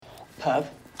Perv.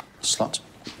 Slut.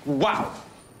 Wow!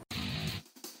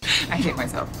 I hate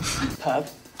myself. Perv.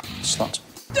 Slut.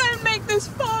 Don't make this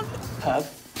fun! Perv.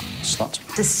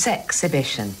 Slut. The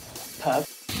Sexhibition. Perv.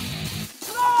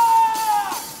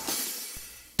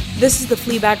 This is the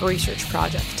Fleabag Research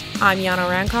Project. I'm Yana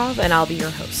Rankov, and I'll be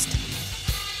your host.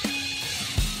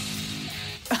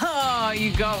 Oh,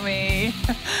 you got me.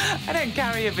 I don't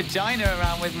carry a vagina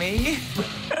around with me.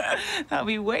 That'll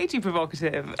be way too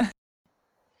provocative.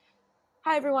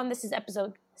 Hi, everyone. This is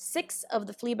episode 6 of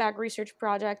the Fleabag Research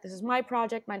Project. This is my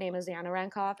project. My name is Yana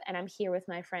Rankov, and I'm here with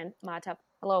my friend Mahtab.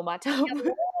 Hello, Mahtab.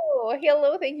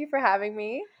 Hello. Thank you for having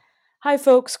me. Hi,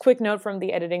 folks. Quick note from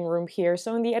the editing room here.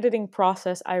 So in the editing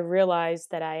process, I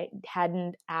realized that I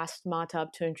hadn't asked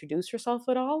Mahtab to introduce herself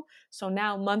at all. So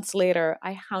now, months later,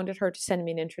 I hounded her to send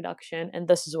me an introduction, and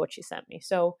this is what she sent me.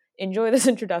 So enjoy this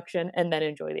introduction, and then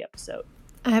enjoy the episode.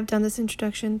 I have done this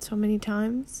introduction so many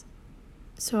times,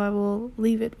 so I will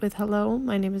leave it with hello.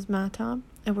 My name is Mahtab.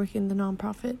 I work in the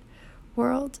nonprofit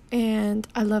world, and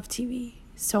I love TV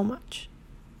so much.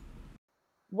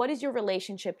 What is your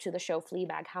relationship to the show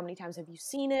Fleabag? How many times have you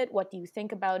seen it? What do you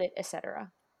think about it,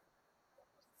 etc.?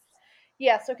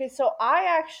 Yes, okay, so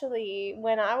I actually,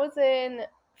 when I was in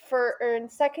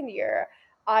second year,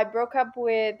 I broke up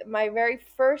with my very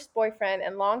first boyfriend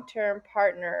and long-term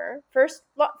partner, first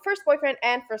boyfriend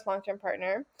and first long-term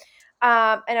partner,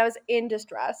 and I was in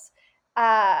distress.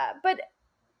 But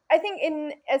I think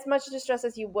in as much distress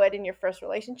as you would in your first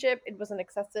relationship, it wasn't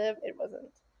excessive. It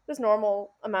was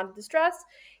normal amount of distress.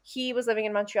 He was living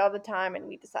in Montreal at the time, and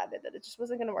we decided that it just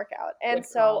wasn't going to work out. And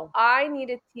so I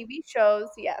needed TV shows.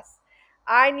 Yes,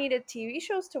 I needed TV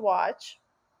shows to watch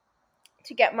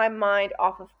to get my mind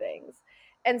off of things.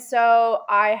 And so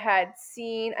I had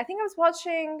seen, I think I was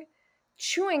watching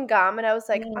Chewing Gum, and I was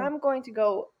like, I'm going to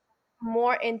go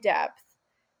more in depth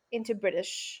into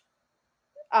British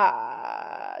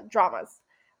dramas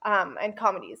and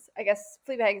comedies. I guess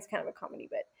Fleabag is kind of a comedy,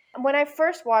 but when I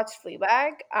first watched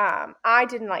Fleabag, I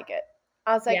didn't like it.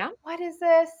 I was like, what is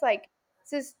this? Like,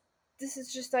 this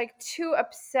is just like too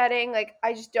upsetting. Like,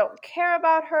 I just don't care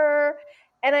about her.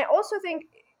 And I also think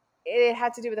it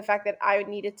had to do with the fact that I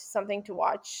needed something to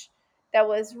watch that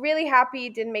was really happy,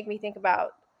 didn't make me think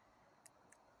about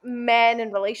men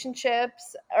and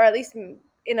relationships, or at least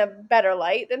in a better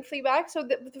light than Fleabag. So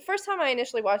the first time I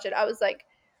initially watched it, I was like,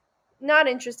 not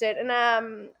interested. And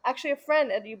actually a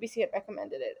friend at UBC had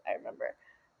recommended it, I remember.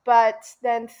 But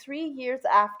then 3 years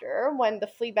after, when the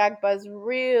Fleabag buzz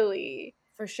really...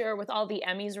 For sure, with all the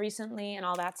Emmys recently and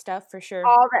all that stuff, for sure.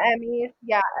 All the Emmys,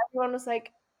 yeah. Everyone was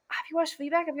like, have you watched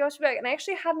Fleabag? Have you watched Fleabag? And I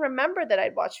actually hadn't remembered that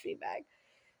I'd watched Fleabag.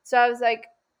 So I was like,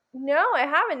 no, I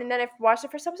haven't. And then I watched the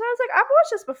first episode. I was like, I've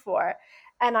watched this before.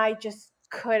 And I just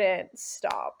couldn't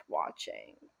stop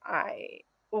watching.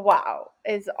 Wow,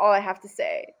 is all I have to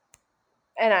say.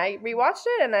 And I rewatched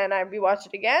it, and then I rewatched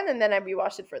it again, and then I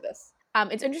rewatched it for this.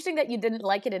 It's interesting that you didn't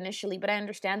like it initially, but I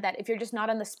understand that if you're just not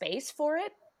in the space for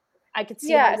it, I could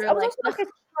see. Yes, I was also like a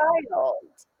child.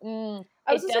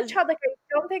 I was also a child. Like, I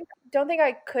don't think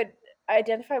I could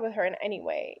identify with her in any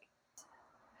way.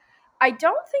 I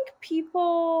don't think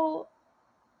people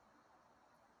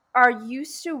are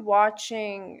used to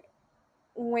watching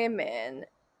women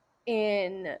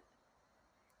in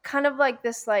kind of like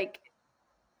this, like,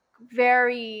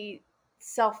 very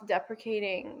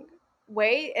self-deprecating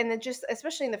way, and it just,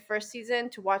 especially in the first season,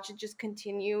 to watch it just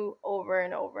continue over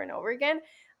and over and over again,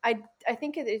 I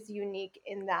think it is unique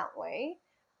in that way.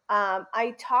 I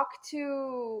was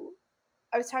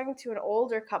talking to an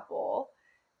older couple,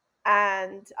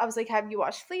 and I was like, have you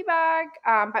watched Fleabag?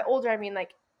 By older, I mean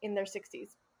like in their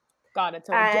 60s. Got it.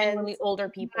 So generally older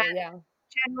people,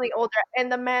 Generally older.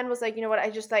 And the man was like, you know what,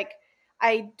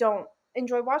 I don't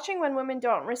enjoy watching when women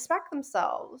don't respect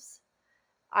themselves.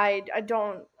 I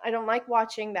don't like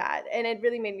watching that. And it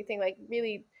really made me think, like,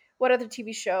 really, what other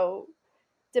TV show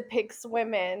depicts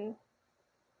women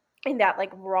in that,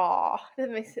 like, raw?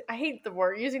 I hate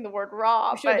using the word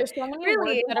raw. Sure, but there's so many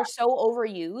really, words that are so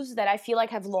overused that I feel like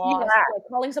have lost. Like,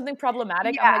 calling something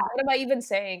problematic, I'm like, what am I even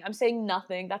saying? I'm saying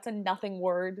nothing. That's a nothing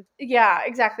word. Yeah,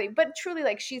 exactly. But truly,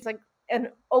 like, she's like an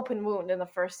open wound in the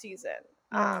first season.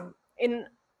 In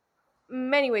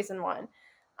many ways than one.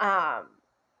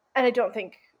 And I don't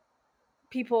think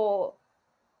people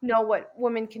know what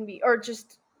women can be, or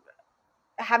just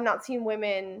have not seen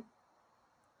women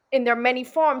in their many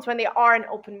forms when they are an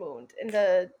open wound, in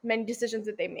the many decisions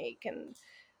that they make. And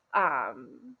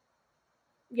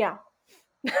yeah.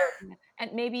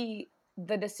 And maybe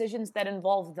the decisions that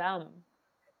involve them.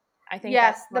 I think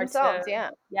yes, themselves, yeah.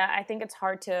 Yeah, I think it's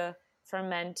hard to for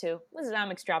men to, I'm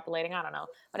extrapolating, I don't know,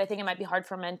 but I think it might be hard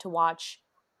for men to watch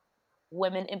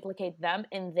women implicate them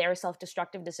in their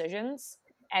self-destructive decisions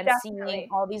and seeing Definitely.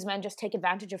 all these men just take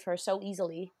advantage of her so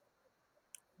easily.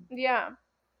 Yeah.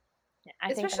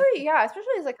 I think Especially, that's yeah,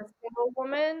 especially as like a single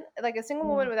woman, like a single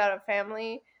woman mm. without a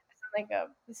family.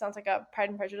 It sounds like a Pride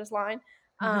and Prejudice line.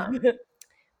 But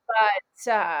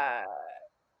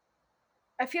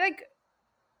I feel like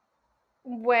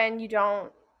when you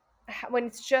don't, when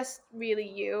it's just really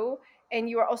you, and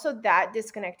you are also that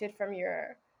disconnected from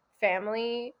your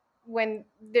family, when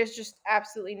there's just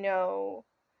absolutely no,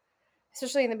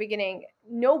 especially in the beginning,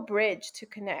 no bridge to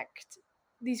connect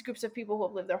these groups of people who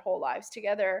have lived their whole lives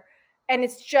together, and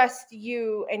it's just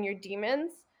you and your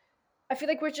demons. I feel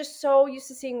like we're just so used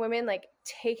to seeing women like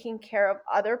taking care of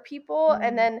other people,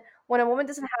 and Mm. then when a woman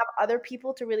doesn't have other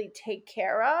people to really take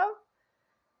care of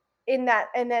in that,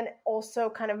 and then also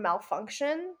kind of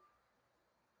malfunction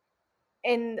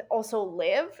and also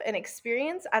live and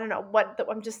experience. I don't know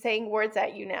I'm just saying words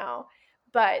at you now,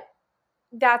 but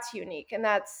that's unique, and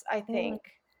that's, I Mm.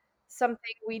 think,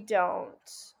 something we don't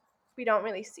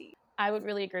really see. I would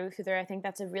really agree with you there. I think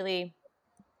that's a really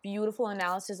beautiful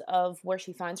analysis of where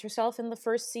she finds herself in the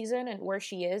first season and where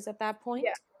she is at that Yeah. point.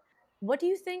 What do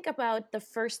you think about the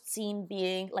first scene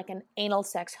being like an anal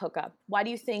sex hookup? Why do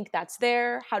you think that's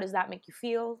there? How does that make you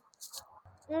feel?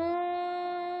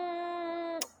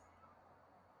 Mm,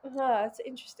 that's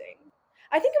interesting.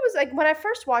 I think it was like when I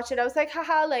first watched it, I was like,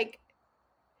 haha, like,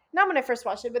 not when I first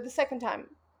watched it, but the second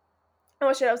time I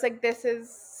watched it, I was like, this is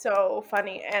so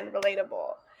funny and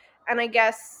relatable. And I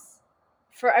guess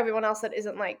for everyone else that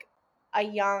isn't like a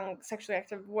young sexually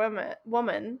active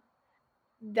woman,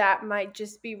 that might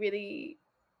just be really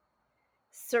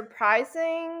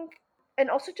surprising. And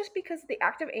also just because the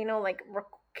act of anal like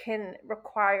can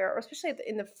require, or especially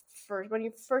in the first, when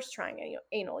you're first trying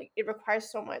anal, it requires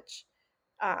so much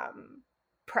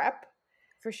prep,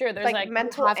 For sure. There's like like, you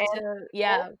mental have and to, physical.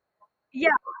 yeah, Yeah,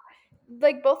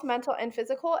 like both mental and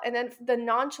physical. And then the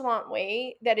nonchalant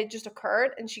way that it just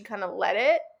occurred, and she kind of let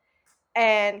it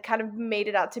and kind of made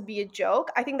it out to be a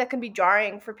joke, I think that can be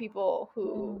jarring for people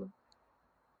who mm.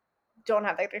 don't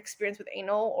have that experience with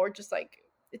anal, or just like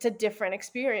it's a different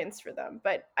experience for them.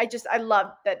 But I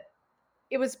loved that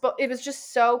it was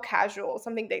just so casual,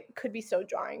 something that could be so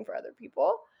jarring for other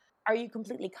people. Are you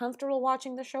completely comfortable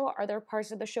watching the show? Are there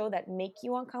parts of the show that make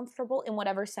you uncomfortable in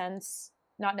whatever sense,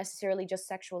 not necessarily just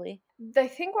sexually? I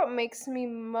think what makes me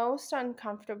most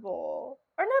uncomfortable,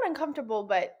 or not uncomfortable,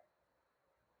 but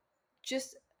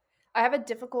just I have a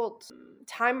difficult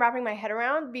time wrapping my head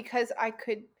around, because I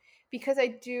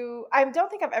don't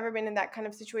think I've ever been in that kind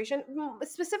of situation.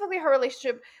 Specifically, her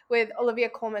relationship with Olivia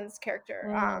Colman's character,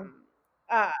 Mm.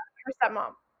 her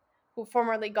stepmom, who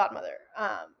formerly Godmother,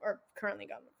 or currently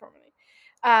Godmother, formerly,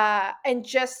 and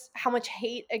just how much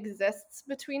hate exists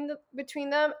between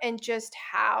them, and just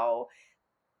how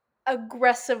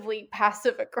aggressively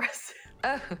passive aggressive.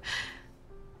 Oh,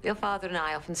 your father and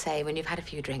I often say when you've had a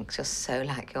few drinks, you're so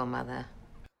like your mother.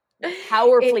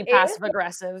 Powerfully It is. passive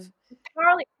aggressive.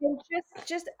 Carly, and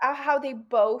just how they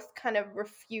both kind of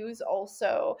refuse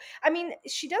also. I mean,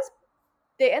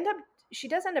 they end up she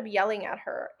does end up yelling at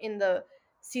her in the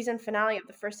season finale of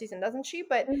the first season, doesn't she?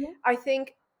 But Mhm. I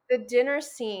think the dinner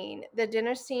scene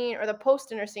or the post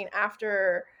dinner scene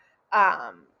after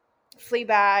um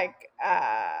Fleabag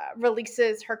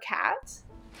releases her cat.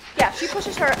 Yeah, she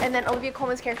pushes her, and then Olivia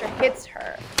Colman's character hits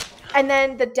her. And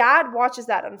then the dad watches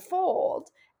that unfold,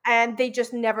 and they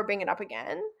just never bring it up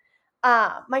again.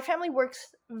 My family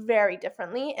works very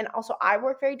differently, and also I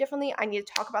work very differently. I need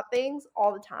to talk about things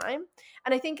all the time.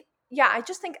 And I think, yeah, I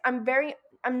just think I'm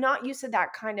not used to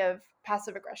that kind of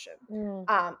passive aggression,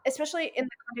 Mm. especially in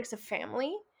the context of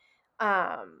family.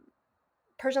 Um,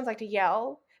 Persians like to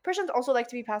yell. Persians also like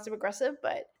to be passive aggressive,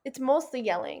 but it's mostly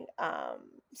yelling.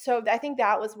 So I think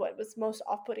that was what was most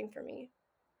off putting for me.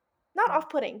 Not Yeah. off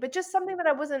putting, but just something that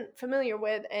I wasn't familiar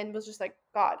with, and was just like,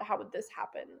 God, how would this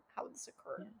happen? How would this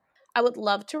occur? Yeah. I would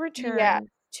love to Yeah.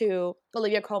 return to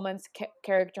Olivia Colman's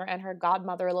character and her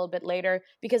godmother a little bit later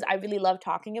because I really love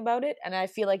talking about it and I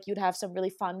feel like you'd have some really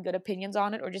fun, good opinions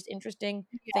on it or just interesting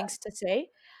Yeah. things to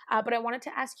say. But I wanted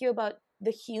to ask you about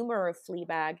the humor of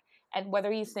Fleabag and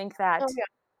whether you think that, Oh yeah.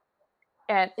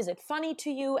 and is it funny to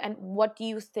you, and what do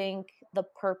you think the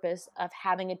purpose of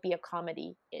having it be a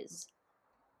comedy is?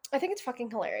 I think it's fucking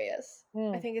hilarious. I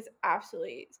Mm. think it's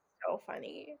absolutely so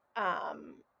funny.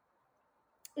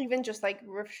 Even just like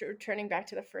returning back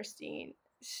to the first scene,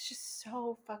 it's just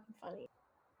so fucking funny.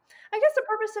 I guess the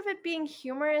purpose of it being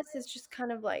humorous is just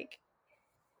kind of like,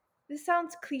 this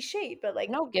sounds cliche, but like,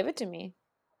 No, give it to me.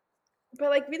 But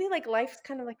like really, like life's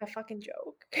kind of like a fucking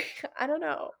joke. I don't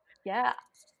know. Yeah,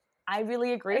 I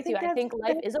really agree I with you. think I think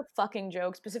life is a fucking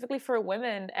joke, specifically for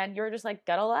women, and you're just like,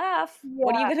 gotta laugh.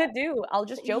 What are you yeah, gonna do? I'll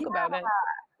just joke yeah, about it.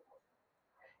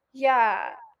 yeah.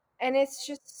 And it's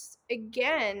just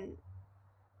again,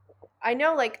 I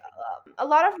know like a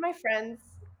lot of my friends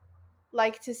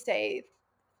like to say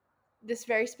this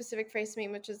very specific phrase to me,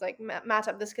 which is like,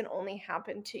 Matchup, this can only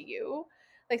happen to you.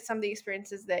 Like some of the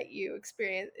experiences that you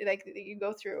experience, like that you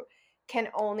go through, can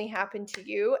only happen to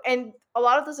you. And a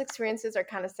lot of those experiences are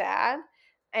kind of sad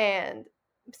and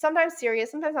sometimes serious,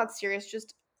 sometimes not serious,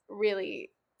 just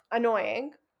really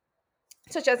annoying.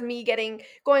 Such as me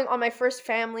going on my first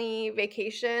family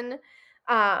vacation,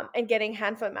 and getting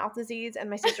hand foot mouth disease, and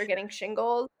my sister getting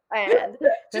shingles, and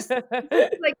just things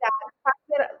like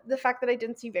that. The fact that I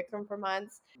didn't see Vikram for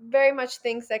months, very much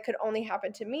things that could only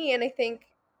happen to me, and I think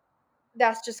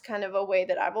that's just kind of a way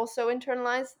that I've also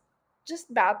internalized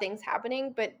just bad things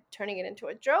happening, but turning it into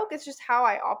a joke. It's just how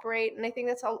I operate, and I think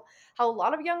that's how a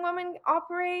lot of young women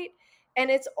operate, and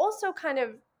it's also kind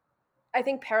of, I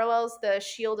think, parallels the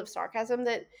shield of sarcasm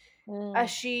that Mm.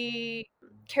 she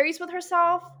carries with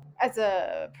herself as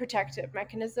a protective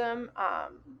mechanism.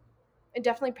 It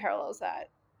definitely parallels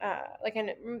that. Like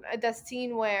in that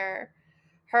scene where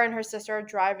her and her sister are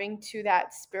driving to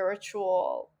that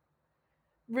spiritual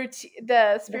routine, the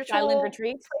The silent spiritual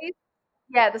retreat. place.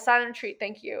 Yeah, the silent retreat.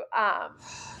 Thank you.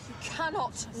 You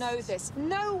cannot know this.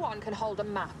 No one can hold a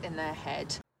map in their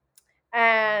head.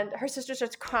 And her sister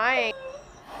starts crying.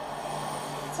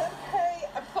 It's okay.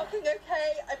 I'm fucking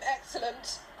okay. I'm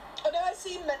excellent. I know I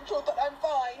seem mental, but I'm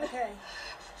fine. Okay.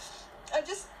 I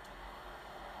just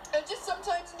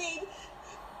sometimes need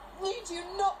you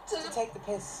not to take the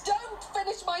piss. Don't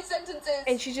finish my sentences.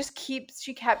 And she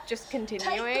kept just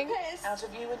continuing. Take the piss. Out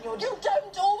of you and your... You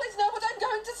don't always know what I'm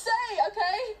going to say,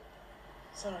 okay?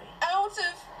 Sorry. Out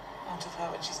of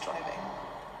her when she's driving.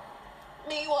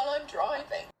 me while I'm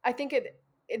driving. I think it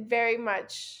very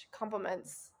much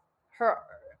complements her,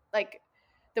 like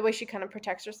the way she kind of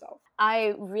protects herself.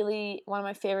 One of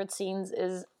my favorite scenes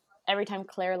is every time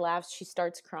Claire laughs, she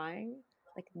starts crying.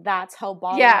 Like that's how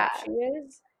bottled Yeah. up she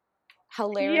is.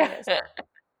 Hilarious. Yeah.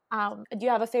 Do you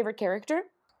have a favorite character?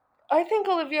 I think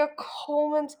Olivia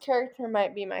Colman's character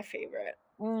might be my favorite.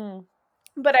 Mm.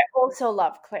 But I also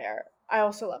love Claire.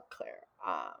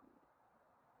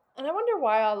 And I wonder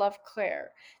why I love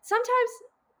Claire.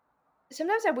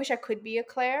 Sometimes I wish I could be a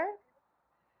Claire.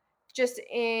 Just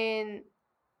in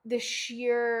the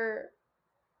sheer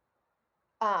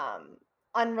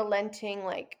unrelenting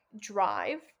like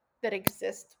drive that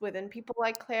exists within people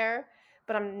like Claire.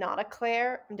 But I'm not a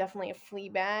Claire. I'm definitely a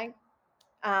Fleabag.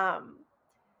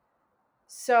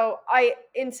 So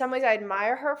in some ways, I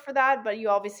admire her for that, but you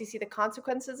obviously see the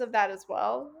consequences of that as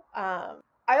well.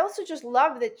 I also just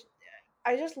love that.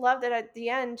 I just love that at the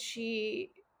end she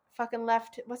fucking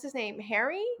left. What's his name?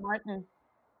 Harry? Martin.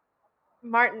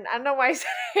 Martin. I don't know why I said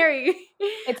Harry.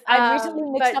 I've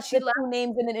recently mixed but up she the left. two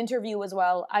names in an interview as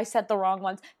well. I said the wrong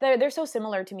ones. They're so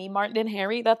similar to me. Martin and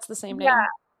Harry. That's the same name.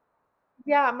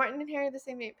 Yeah, Martin and Harry are the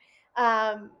same name.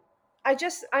 I'm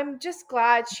just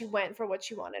glad she went for what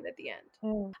she wanted at the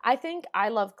end. I think I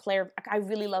love Claire. I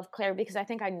really love Claire because I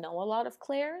think I know a lot of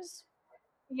Claires.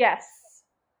 Yes.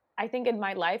 I think in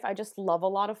my life, I just love a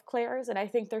lot of Claires, and I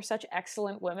think they're such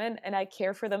excellent women, and I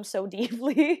care for them so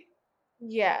deeply.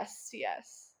 Yes.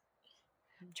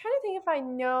 I'm trying to think if I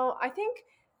know.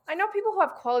 I know people who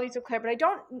have qualities of Claire, but I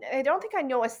don't think I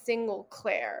know a single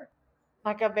Claire,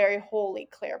 like a very holy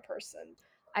Claire person.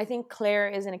 I think Claire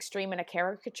is an extreme and a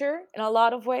caricature in a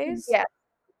lot of ways. Yeah.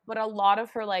 But a lot of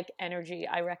her like energy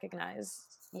I recognize.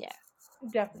 Yeah.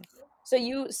 Definitely. So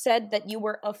you said that you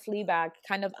were a Fleabag,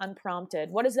 kind of unprompted.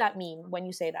 What does that mean when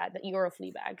you say that you're a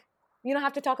Fleabag? You don't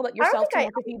have to talk about yourself too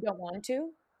much if you don't want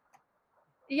to.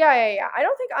 Yeah. I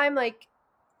don't think I'm like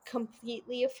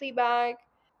completely a Fleabag.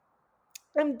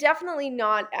 I'm definitely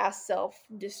not as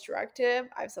self-destructive.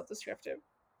 I have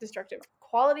destructive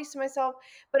qualities to myself,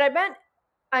 but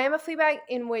I am a Fleabag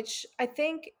in which I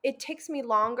think it takes me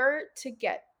longer to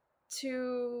get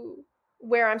to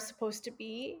where I'm supposed to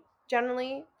be.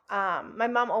 Generally, my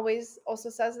mom always also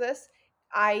says this.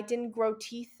 I didn't grow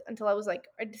teeth until I was like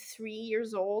 3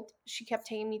 years old. She kept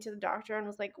taking me to the doctor and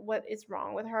was like, "What is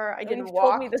wrong with her?" I didn't You've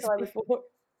walk told me this until I was before.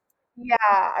 yeah.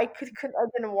 I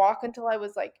didn't walk until I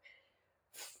was like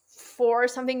 4,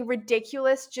 something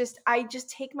ridiculous. I just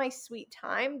take my sweet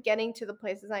time getting to the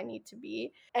places I need to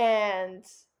be, and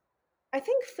I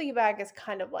think Fleabag is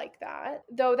kind of like that,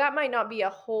 though that might not be a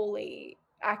wholly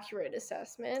accurate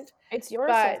assessment. It's your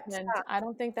But assessment. I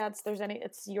don't think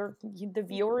the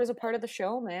viewer is a part of the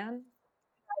show, man.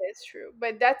 is true.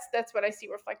 But that's what I see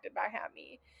reflected back at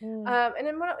me. And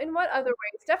in what other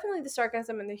ways? Definitely the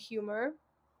sarcasm and the humor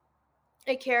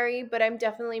I carry, but I'm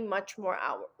definitely much more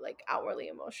outwardly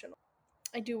emotional.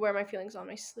 I do wear my feelings on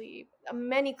my sleeve.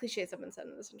 Many cliches have been said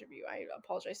in this interview. I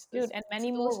apologize to, Dude, and to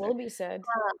many the more listener. will be said.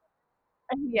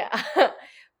 Yeah,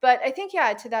 but I think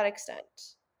to that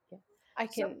extent, Yeah.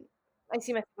 I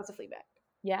see myself as a Fleabag.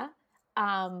 Yeah.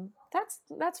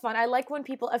 That's fun. I like when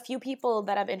a few people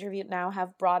that I've interviewed now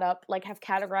have brought up, like, have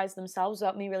categorized themselves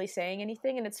without me really saying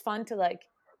anything, and it's fun to like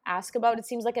ask about. It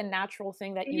seems like a natural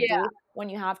thing that you Yeah, do when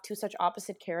you have two such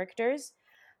opposite characters.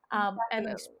 And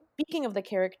definitely. speaking of the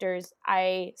characters,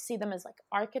 I see them as like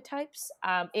archetypes.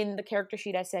 In the character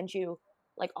sheet I sent you,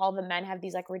 like all the men have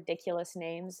these like ridiculous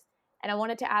names. And I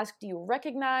wanted to ask, do you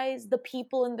recognize the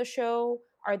people in the show?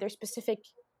 Are there specific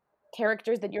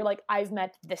characters that you're like, I've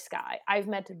met this guy, I've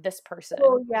met this person?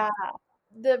 Oh yeah,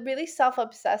 the really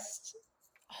self-obsessed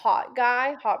hot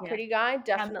Yeah. pretty guy.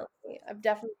 Definitely, I've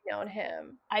definitely known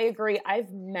him. I agree.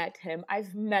 I've met him.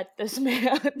 I've met this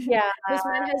man. Yeah, This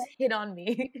man has hit on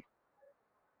me.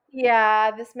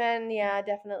 yeah, this man, yeah,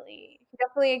 definitely. He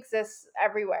definitely exists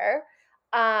everywhere.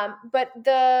 But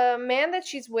the man that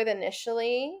she's with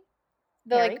initially,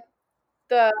 the Harry,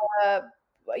 the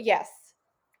yes,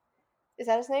 is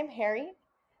that his name? Harry?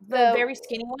 the The very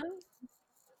skinny one,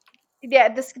 Yeah,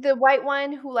 the white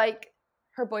one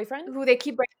her boyfriend. who they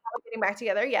keep breaking up and getting back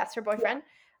together. Yes, her Yeah. boyfriend.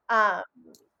 Um,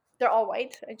 they're all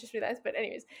white. I just realized, but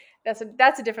anyways, that's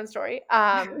a different story.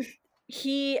 I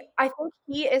think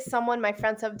he is someone my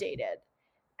friends have dated,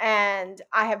 and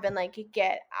I have been like,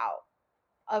 get out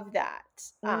of that.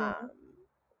 Mm.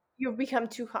 You've become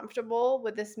too comfortable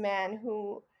with this man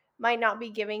who might not be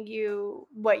giving you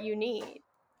what you need,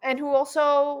 and who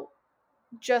also,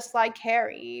 just like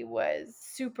Harry, was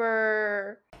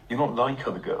super. You're not like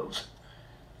other girls.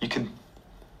 You can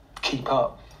keep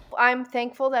up. I'm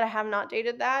thankful that I have not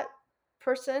dated that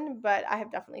person, but I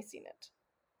have definitely seen it.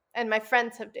 And my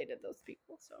friends have dated those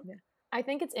people, so. Yeah. I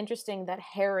think it's interesting that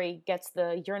Harry gets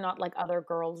the "you're not like other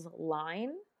girls"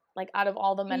 line. Like, out of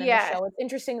all the men in the Yes. show, it's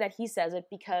interesting that he says it,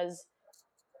 because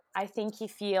I think he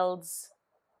feels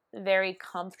very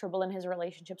comfortable in his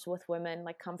relationships with women,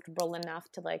 like comfortable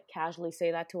enough to like casually say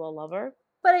that to a lover.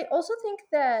 But I also think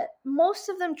that most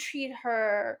of them treat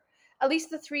her, at least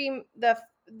the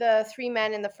three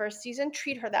men in the first season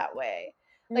treat her that way.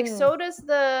 Like, so does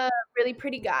the really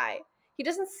pretty guy. He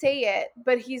doesn't say it,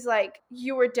 but he's like,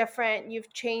 you were different.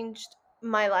 You've changed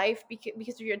my life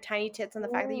because of your tiny tits and the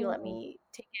fact that you let me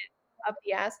take it up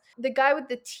the ass. The guy with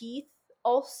the teeth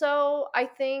also, I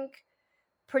think,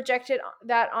 projected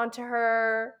that onto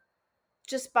her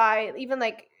just by even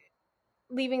like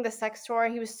leaving the sex store.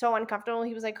 He was so uncomfortable.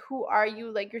 He was like, who are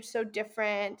you? Like, you're so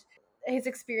different. His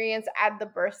experience at the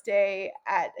birthday,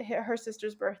 at her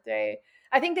sister's birthday,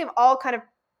 I think they've all kind of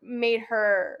made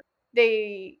her,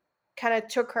 they kind of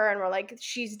took her and were like,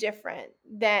 she's different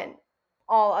than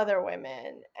all other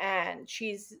women, and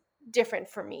she's different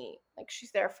for me. Like,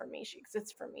 she's there for me. She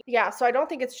exists for me. Yeah, so I don't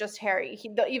think it's just Harry,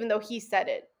 even though he said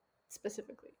it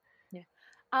specifically. Yeah.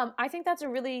 I think that's a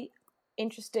really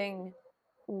interesting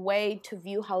way to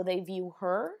view how they view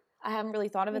her. I haven't really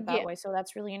thought of it that Yeah. way, so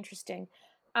that's really interesting.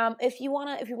 If you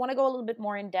wanna go a little bit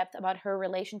more in depth about her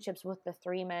relationships with the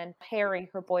three men, Harry,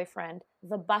 her boyfriend,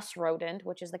 the bus rodent,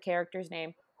 which is the character's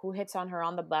name, who hits on her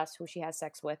on the bus, who she has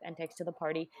sex with and takes to the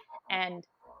party, and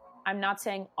I'm not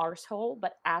saying arsehole,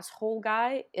 but asshole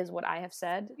guy is what I have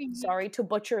said. Sorry to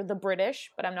butcher the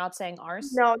British, but I'm not saying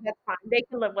arse. No, that's fine. They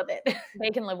can live with it.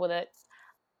 They can live with it.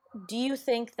 Do you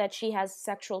think that she has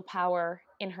sexual power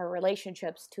in her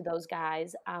relationships to those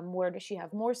guys? Where does she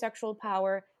have more sexual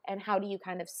power, and how do you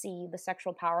kind of see the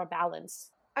sexual power balance?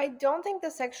 I don't think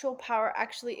the sexual power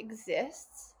actually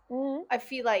exists. Mm-hmm. I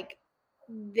feel like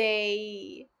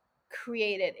they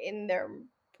create it in their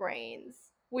brains,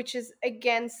 which is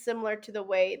again similar to the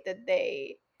way that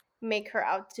they make her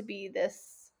out to be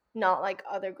this not like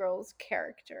other girls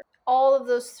character. All of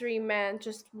those three men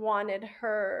just wanted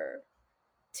her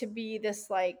to be this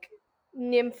like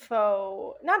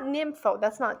not nympho,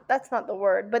 that's not the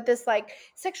word, but this like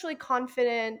sexually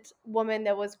confident woman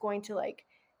that was going to like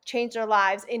change their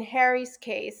lives. In Harry's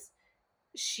case,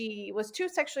 she was too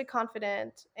sexually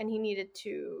confident, and he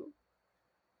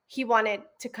wanted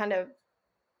to kind of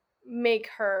make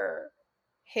her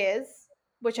his,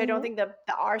 which I don't Mm-hmm. think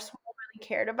the arsehole really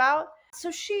cared about.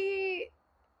 So she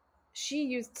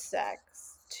used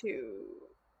sex to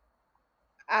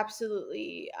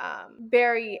absolutely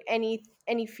bury any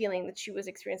feeling that she was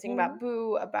experiencing Mm-hmm. about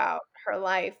Boo, about her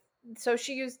life. So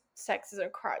she used sex as a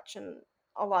crutch in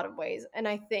a lot of ways, and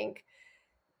I think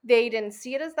they didn't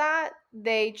see it as that.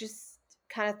 They just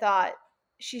kind of thought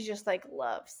she just like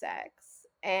loves sex,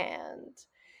 and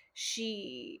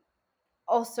she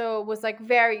also was like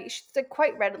she's like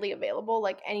quite readily available.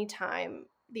 Like anytime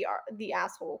the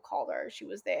asshole called her, she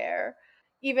was there.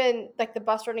 Even like the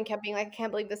bus warden kept being like, I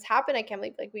can't believe this happened. I can't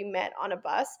believe like we met on a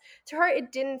bus. To her,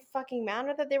 it didn't fucking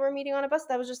matter that they were meeting on a bus.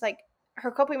 That was just like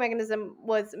her coping mechanism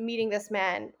was meeting this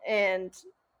man and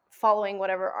following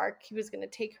whatever arc he was going to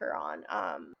take her on.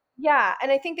 Yeah,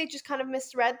 and I think they just kind of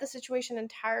misread the situation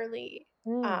entirely.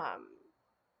 And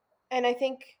I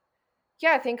think,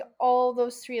 yeah, I think all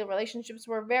those three relationships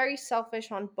were very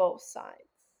selfish on both sides.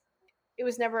 It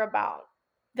was never about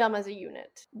them as a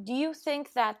unit. Do you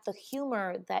think that the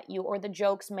humor that you, or the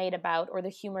jokes made about, or the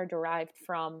humor derived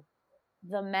from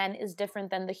the men is different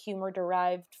than the humor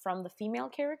derived from the female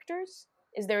characters?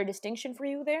 Is there a distinction for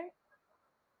you there?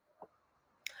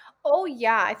 Oh,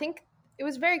 yeah, I think it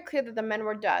was very clear that the men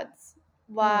were duds,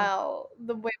 while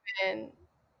the women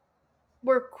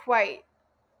were quite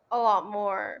a lot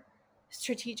more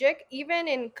strategic. Even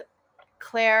in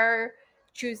Claire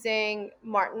choosing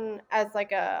Martin as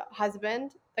like a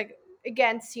husband, like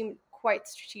again, seemed quite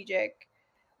strategic.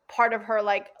 Part of her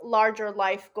like larger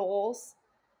life goals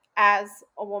as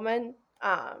a woman,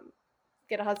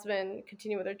 get a husband,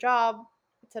 continue with her job,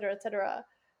 etc., etc.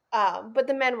 But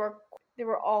the men were, they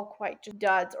were all quite just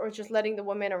duds, or just letting the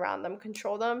women around them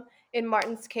control them. In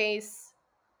Martin's case,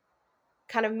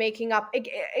 kind of making up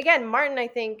again. Martin, I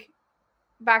think,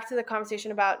 back to the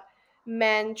conversation about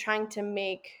men trying to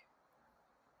make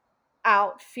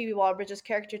out Phoebe Waller-Bridge's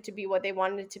character to be what they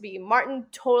wanted it to be. Martin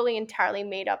totally entirely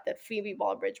made up that Phoebe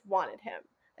Waller-Bridge wanted him.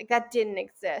 Like that didn't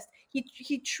exist.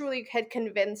 He truly had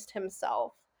convinced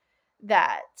himself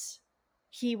that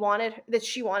she wanted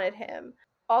him.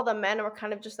 All the men were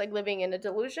kind of just like living in a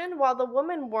delusion, while the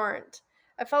women weren't.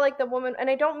 I felt like the woman, and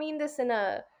I don't mean this in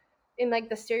like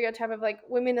the stereotype of like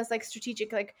women as like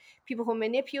strategic, like people who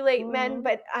manipulate men,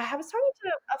 but I was talking to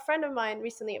a friend of mine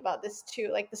recently about this too,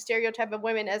 like the stereotype of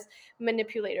women as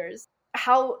manipulators,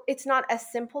 how it's not as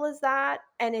simple as that,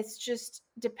 and it's just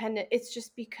dependent, it's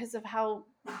just because of how,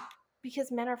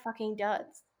 because men are fucking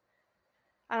duds.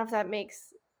 I don't know if that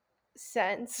makes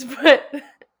sense, but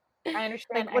I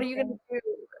understand. like what are you gonna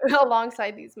do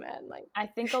alongside these men? Like I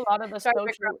think a lot of the sorry,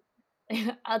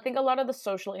 social I think a lot of the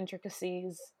social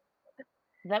intricacies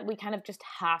that we kind of just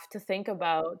have to think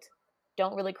about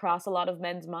don't really cross a lot of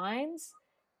men's minds.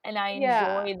 And I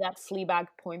yeah, enjoy that Fleabag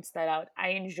points that out. I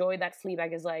enjoy that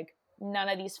Fleabag is like, none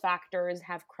of these factors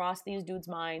have crossed these dudes'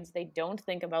 minds. They don't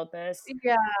think about this.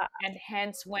 yeah, And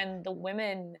hence, when the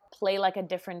women play like a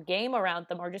different game around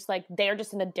them, or just like they're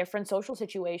just in a different social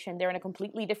situation, they're in a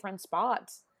completely different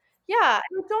spot. yeah.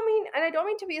 And I don't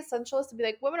mean to be essentialist to be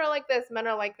like women are like this, men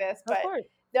are like this, Of but course.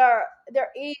 there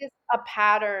is a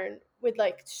pattern with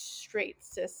like straight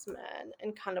cis men,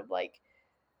 and kind of like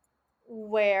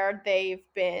where they've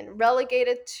been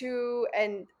relegated to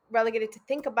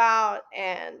think about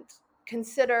and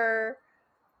consider,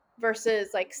 versus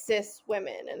like cis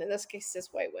women, and in this case cis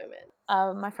white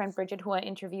women. My friend Bridget, who I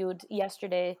interviewed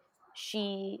yesterday,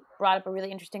 she brought up a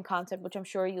really interesting concept, which I'm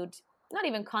sure you'd, not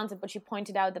even concept, but she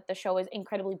pointed out that the show is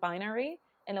incredibly binary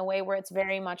in a way where it's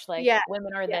very much like Yeah,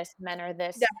 women are yeah, this, men are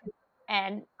this. definitely,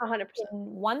 And 100%. in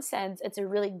one sense, it's a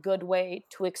really good way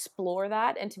to explore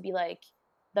that and to be like,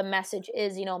 the message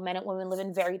is, men and women live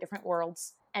in very different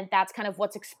worlds. And that's kind of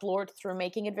what's explored through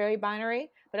making it very binary.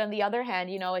 But on the other hand,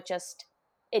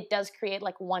 it does create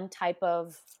like one type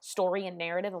of story and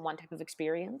narrative and one type of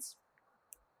experience.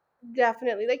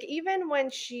 Definitely. Like even when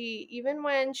she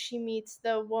meets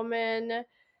the woman,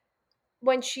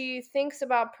 when she thinks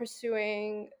about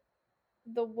pursuing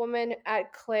the woman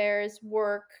at Claire's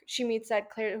work, she meets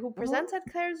at Claire who presents at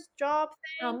Claire's job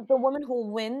thing. The woman who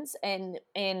wins in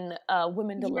Women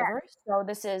Yeah. Deliver. So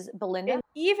this is Belinda. And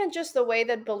even just the way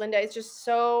that Belinda is just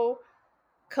so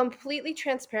completely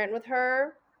transparent with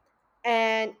her,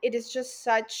 and it is just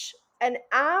such an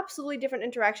absolutely different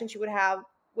interaction she would have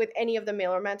with any of the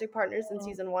male romantic partners in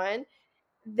season 1,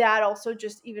 that also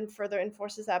just even further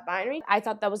enforces that binary. I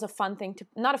thought that was a fun thing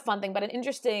not a fun thing, but an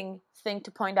interesting thing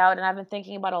to point out. And I've been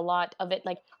thinking about a lot of it,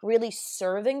 like really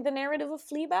serving the narrative of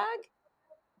Fleabag,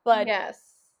 but Yes.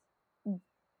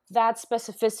 that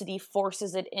specificity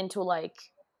forces it into like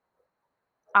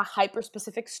a hyper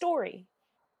specific story.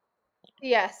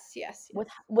 Yes.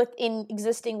 Within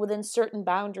existing within certain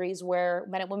boundaries where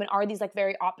men and women are these like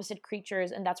very opposite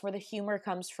creatures, and that's where the humor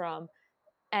comes from.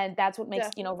 And that's what makes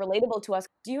relatable to us.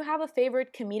 Do you have a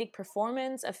favorite comedic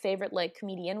performance, a favorite like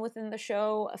comedian within the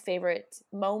show, a favorite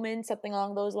moment, something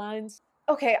along those lines?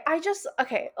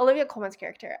 Okay, Olivia Colman's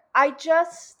character. I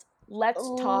just Let's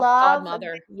talk love.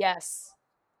 Godmother. Yes.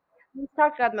 Let's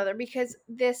talk Godmother, because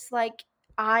this, like,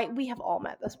 we have all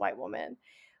met this white woman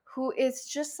who is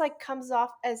just like comes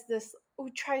off as this, who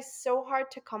tries so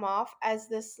hard to come off as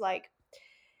this like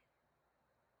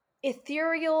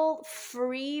ethereal,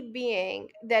 free being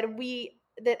that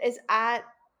is at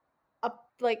a,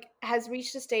 like, has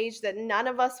reached a stage that none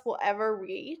of us will ever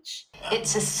reach.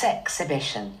 It's a sex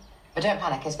exhibition. But don't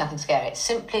panic, it's nothing scary. It's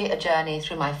simply a journey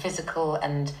through my physical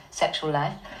and sexual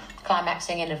life,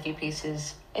 climaxing in a few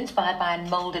pieces inspired by and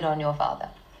moulded on your father.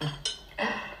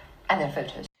 And their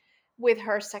photos. With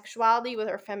her sexuality, with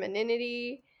her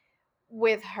femininity,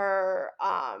 with her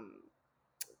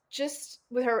just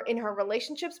with her in her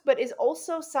relationships, but is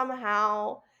also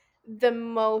somehow the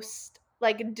most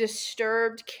like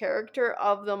disturbed character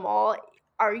of them all,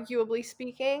 arguably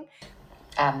speaking.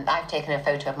 I've taken a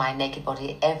photo of my naked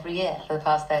body every year for the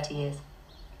past 30 years.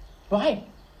 Why?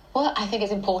 Well, I think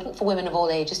it's important for women of all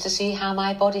ages to see how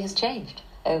my body has changed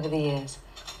over the years.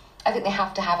 I think they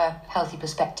have to have a healthy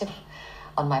perspective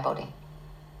on my body,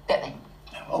 don't they?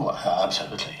 Oh,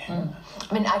 absolutely. I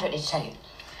mean, I don't need to tell you,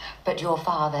 but your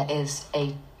father is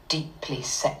a deeply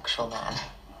sexual man.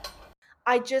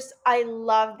 I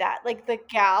love that. Like the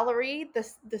gallery, the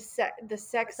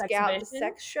sex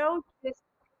show,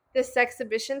 this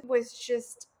exhibition was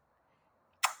just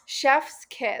chef's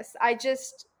kiss.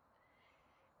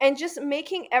 And just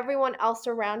making everyone else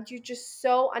around you just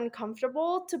so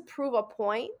uncomfortable to prove a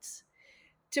point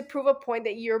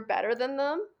that you're better than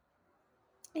them.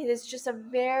 It is just a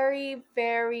very,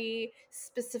 very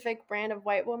specific brand of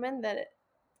white woman that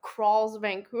crawls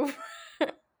Vancouver.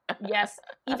 Yes.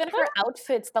 Even her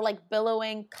outfits, the like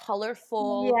billowing,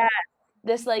 colorful. Yes.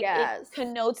 This like Yes. it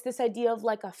connotes this idea of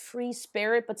like a free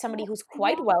spirit, but somebody who's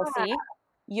quite wealthy,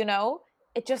 you know?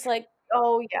 It just like,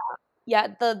 Oh yeah. yeah,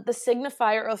 the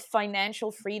signifier of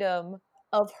financial freedom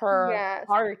of her Yes.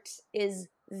 art is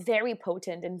very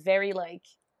potent and very like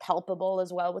palpable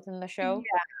as well within the show.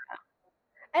 Yeah.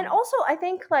 And also I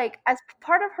think like as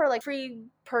part of her like free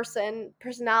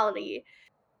personality,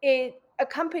 it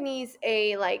accompanies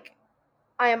a like,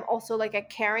 I am also like a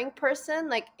caring person,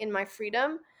 like in my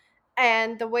freedom.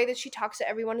 And the way that she talks to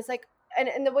everyone is like,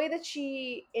 and the way that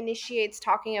she initiates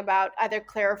talking about either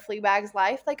Claire or Fleabag's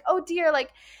life, like, oh dear,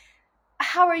 like,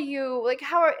 how are you? Like,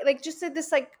 how are, like, just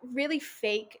this like really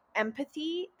fake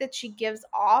empathy that she gives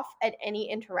off at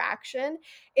any interaction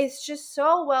is just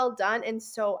so well done and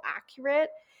so accurate,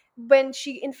 when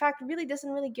she in fact really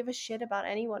doesn't really give a shit about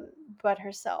anyone but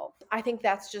herself. I think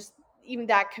that's just, even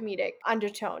that comedic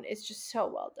undertone is just so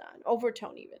well done.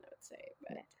 Overtone even, I would say.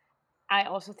 But I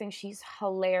also think she's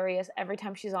hilarious every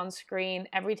time she's on screen.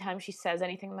 Every time she says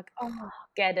anything, I'm like, oh,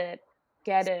 get it.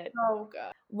 So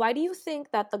good. Why do you think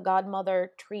that the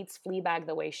Godmother treats Fleabag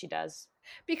the way she does?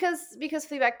 Because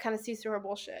Fleabag kind of sees through her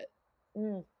bullshit.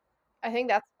 I think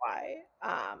that's why.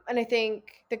 And I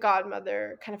think the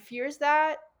Godmother kind of fears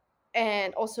that,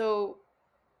 and also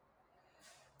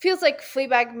feels like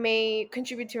Fleabag may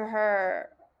contribute to her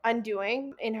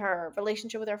undoing in her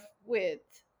relationship with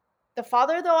the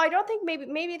father. Though I don't think,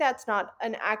 maybe that's not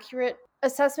an accurate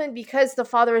assessment, because the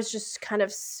father is just kind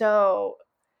of so,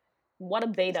 what a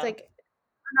beta. It's like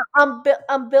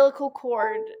umbilical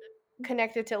cord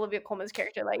connected to Olivia Colman's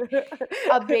character, like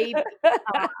a baby.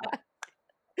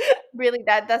 Really,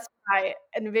 that's what I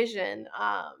envision.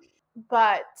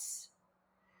 But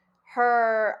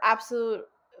her absolute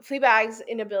Fleabag's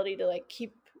inability to like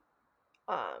keep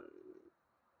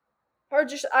her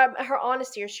just her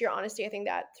honesty, or sheer honesty, I think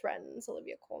that threatens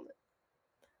Olivia Colman.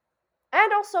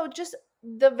 And also just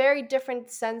the very different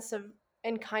sense of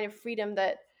and kind of freedom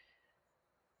that,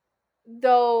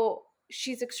 though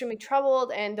she's extremely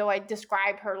troubled, and though I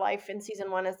describe her life in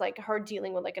season 1 as like her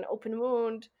dealing with like an open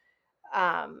wound,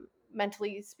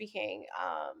 mentally speaking,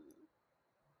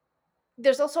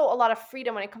 there's also a lot of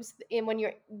freedom when it comes to when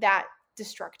you're that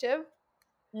destructive.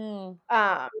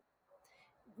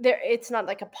 It's not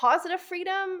like a positive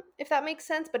freedom, if that makes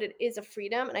sense, but it is a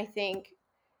freedom, and I think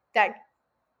that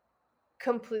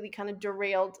completely kind of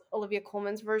derailed Olivia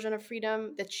Colman's version of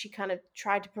freedom that she kind of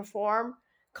tried to perform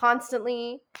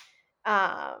constantly.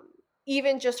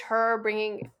 Even just her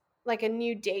bringing like a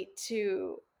new date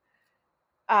to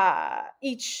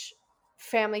each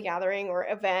family gathering or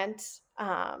event.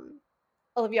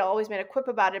 Olivia always made a quip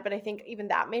about it, but I think even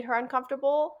that made her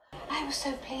uncomfortable. I was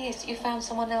so pleased you found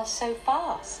someone else so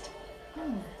fast.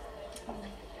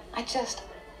 I just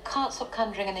can't stop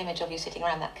conjuring an image of you sitting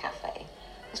around that cafe,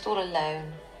 just all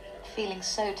alone, feeling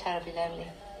so terribly lonely.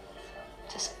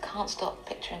 Just can't stop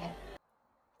picturing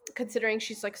it. considering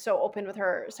she's like so open with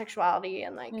her sexuality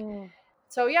and like.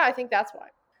 So yeah, I think that's why.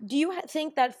 Do you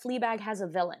think that Fleabag has a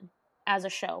villain as a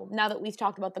show? Now that we've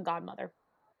talked about the Godmother,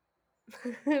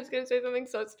 I was gonna say something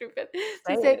so stupid. To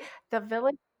right? say the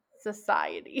villain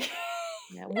society.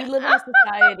 Yeah, we live in a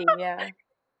society. Yeah,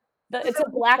 it's a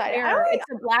black Society. I mirror. don't It's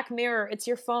a black mirror. It's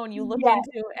your phone. You think. look Yeah,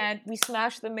 into, and we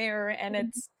smash the mirror, and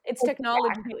it's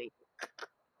technology. exactly.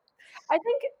 I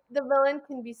think the villain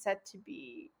can be said to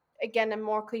be, again, a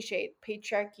more cliched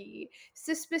patriarchy.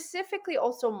 So specifically,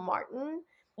 also Martin.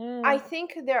 I Mm,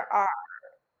 think there are.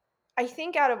 I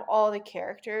think out of all the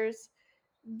characters,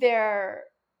 there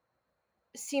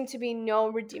seem to be no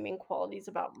redeeming qualities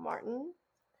about Martin.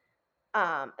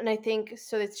 And I think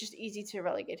so. It's just easy to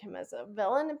relegate him as a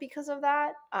villain because of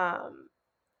that.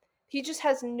 He just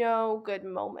has no good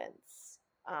moments.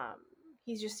 Um,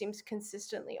 he just seems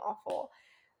consistently awful.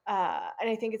 And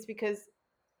I think it's because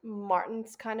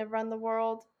Martin's kind of run the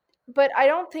world. But I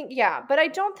don't think, yeah, but I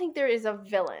don't think there is a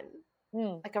villain,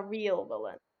 mm. like a real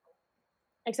villain,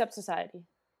 Except society,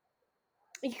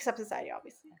 except society,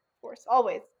 obviously, of course,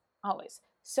 always. always.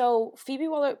 So Phoebe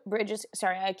Waller-Bridge is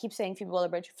sorry, I keep saying Phoebe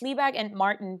Waller-Bridge. Fleabag and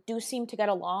Martin do seem to get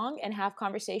along and have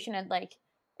conversation and like,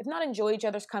 if not enjoy each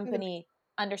other's company,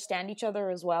 understand each other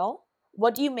as well.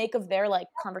 What do you make of their like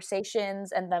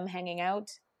conversations and them hanging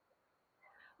out?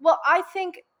 Well, I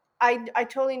think I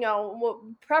totally know.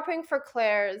 Well, prepping for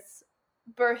Claire's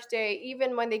birthday,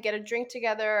 even when they get a drink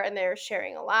together and they're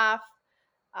sharing a laugh,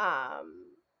 um,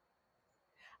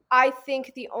 I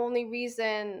think the only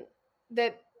reason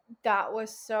that that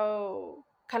was so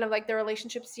kind of like the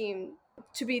relationship seemed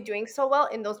to be doing so well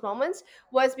in those moments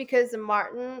was because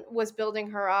Martin was building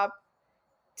her up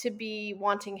to be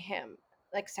wanting him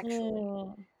like sexually.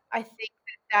 Mm, I think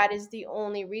that is the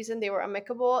only reason they were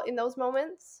amicable in those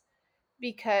moments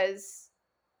because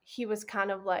he was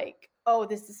kind of like, "Oh,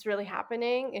 this is really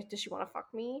happening. Does she want to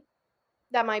fuck me?"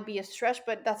 That might be a stretch,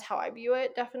 but that's how I view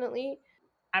it, definitely.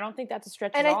 I don't think that's a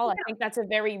stretch at And I all. think, I think that's a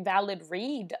very valid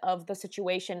read of the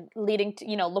situation, leading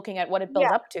to, looking at what it yeah,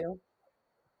 builds up to.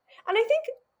 and I think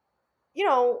you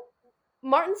know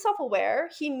Martin's self-aware.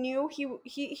 He knew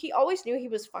he always knew he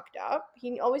was fucked up.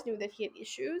 He always knew that he had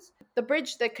issues. The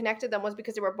bridge that connected them was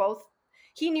because they were both.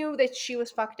 He knew that she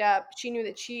was fucked up. She knew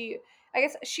that she. I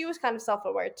guess she was kind of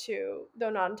self-aware too, though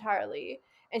not entirely.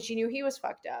 And she knew he was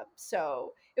fucked up.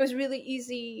 So it was really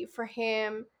easy for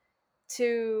him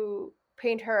to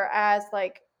paint her as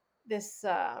like this.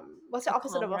 What's the A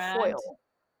opposite of a comrade. foil?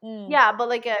 Mm, Yeah, but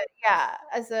like a yeah,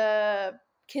 as a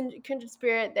kindred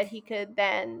spirit that he could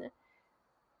then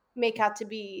make out to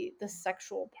be the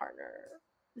sexual partner,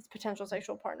 this potential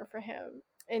sexual partner for him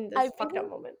in I this fucked really up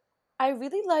moment. I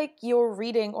really like your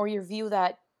reading or your view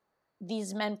that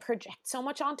these men project so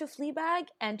much onto Fleabag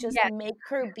and just Yes. make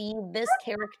her be this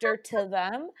character to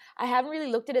them. I haven't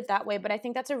really looked at it that way, but I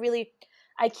think that's a really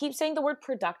I keep saying the word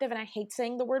productive and I hate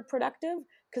saying the word productive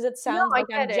because it No, sounds I like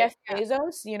I'm get it. Jeff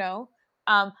Bezos.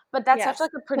 But that's such Yes.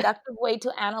 like a productive way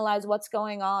to analyze what's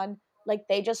going on. Like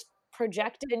they just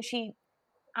project it and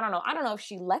I don't know if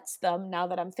she lets them now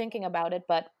that I'm thinking about it,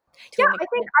 but to Yeah, an I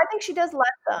think extent. I think she does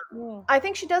let them. Mm, I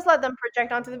think she does let them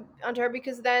project onto her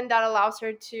because then that allows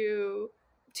her to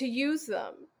use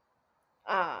them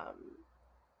um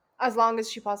as long as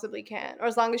she possibly can or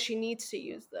as long as she needs to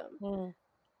use them. mm.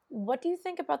 What do you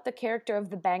think about the character of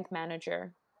the bank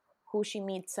manager who she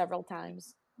meets several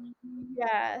times?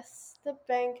 Yes, the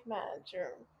bank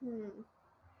manager.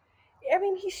 I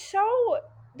mean,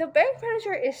 the bank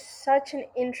manager is such an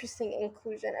interesting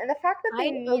inclusion, and the fact that they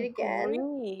I meet again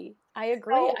agree. I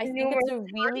agree. so I think it's numerous a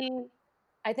really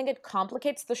I think it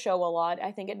complicates the show a lot.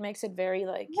 I think it makes it very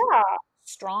like yeah,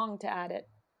 strong to add it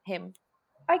him.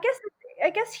 I guess I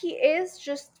guess he is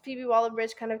just Phoebe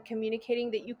Waller-Bridge kind of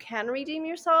communicating that you can redeem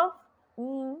yourself.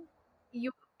 Mm,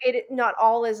 You it not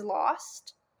all is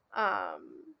lost.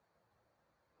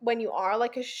 When you are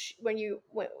like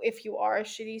if you are a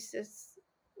shitty cis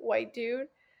white dude,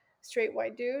 straight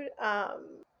white dude.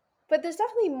 But there's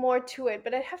definitely more to it.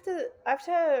 But I have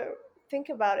to think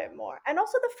about it more, and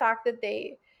also the fact that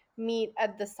they meet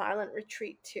at the silent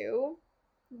retreat too.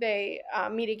 They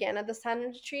meet again at the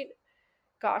silent retreat.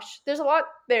 Gosh, there's a lot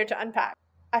there to unpack.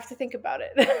 I have to think about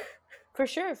it. for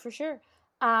sure, for sure.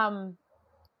 Um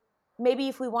Maybe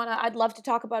if we want to I'd love to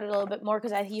talk about it a little bit more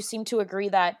because you seem to agree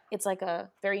that it's like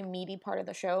a very meaty part of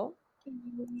the show.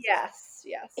 Yes,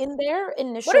 yes. In their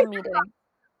What are initial your, meeting,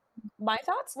 my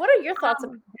thoughts? what are your thoughts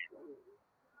about? Um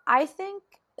I think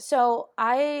so.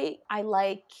 I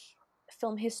like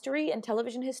film history and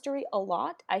television history a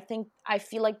lot. I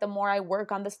feel like the more I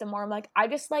work on this, the more I'm like I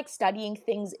just like studying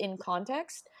things in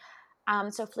context.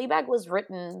 So Fleabag was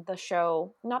written, the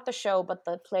show, not the show, but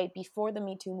the play before the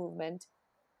Me Too movement.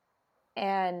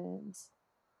 And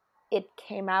it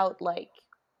came out like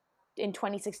in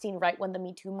 2016, right when the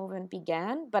Me Too movement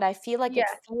began. But I feel like it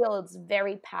Yes. feels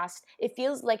very past. It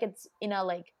feels like it's in a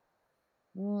like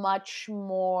much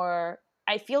more,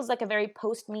 it feels like a very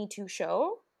post Me Too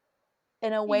show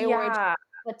in a way where Yeah.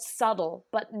 it's subtle,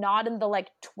 but not in the like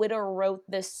Twitter wrote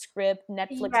this script,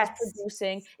 Netflix is Yes.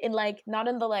 producing, in like not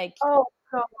in the Oh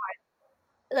god.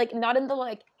 like not in the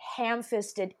like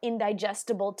ham-fisted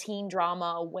indigestible teen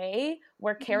drama way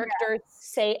where characters Yes.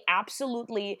 say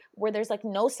absolutely, where there's like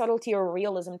no subtlety or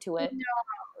realism to it.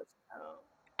 No.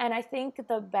 And I think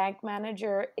the bank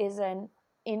manager is an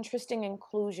interesting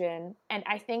inclusion, and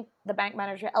I think the bank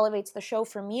manager elevates the show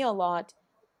for me a lot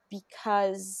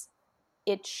because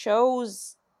it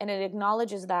shows and it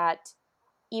acknowledges that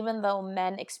even though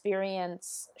men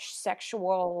experience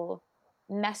sexual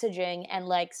messaging and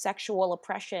like sexual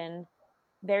oppression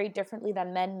very differently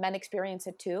than men experience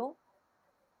it too,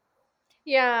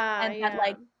 Yeah, and that yeah.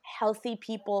 like healthy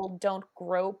people don't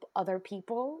grope other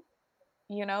people,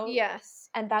 you know, Yes.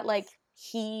 and that like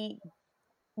he,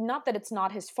 not that it's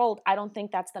not his fault, I don't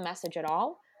think that's the message at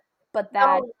all, but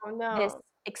that No, this no.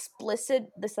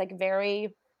 explicit, this like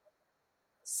very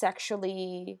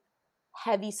sexually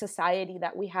heavy society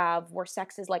that we have where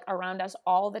sex is like around us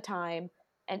all the time,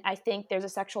 and I think there's a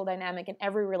sexual dynamic in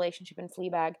every relationship in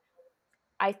Fleabag.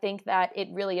 I think that it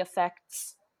really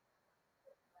affects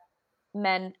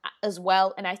men as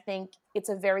well, and I think it's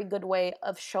a very good way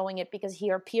of showing it because he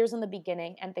appears in the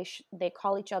beginning and they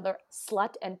call each other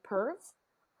slut and perv,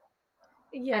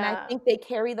 and I Yeah. think they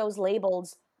carry those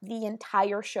labels the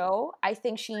entire show. I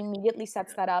think she immediately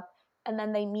sets that up, and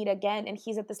then they meet again and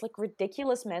he's at this like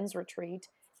ridiculous men's retreat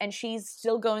and she's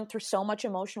still going through so much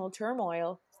emotional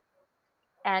turmoil,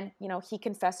 and you know he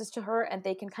confesses to her and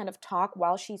they can kind of talk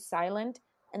while she's silent,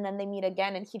 and then they meet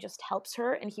again and he just helps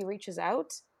her and he reaches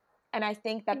out, and I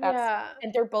think that that's, Yeah.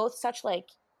 and they're both such like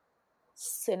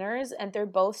sinners and they're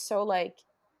both so like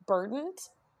burdened,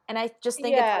 and I just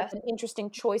think it's like Yes. an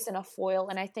interesting choice and a foil,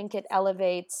 and I think it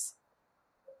elevates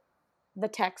the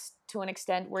text to an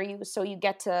extent where you, so you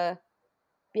get to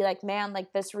be like, man,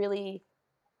 like this really,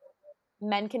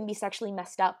 men can be sexually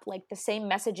messed up, like the same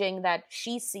messaging that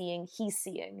she's seeing he's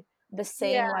seeing, the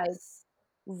same like Yes.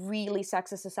 really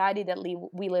sexist society that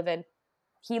we live in,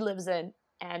 he lives in,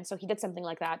 and so he did something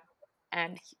like that,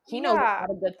 and he knows it's Yeah.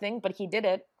 not a good thing, but he did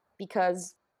it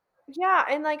because Yeah,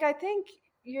 and like I think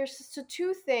you're so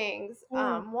two things.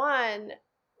 mm, One,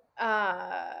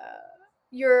 uh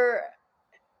you're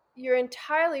you're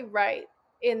entirely right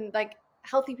in like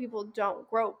healthy people don't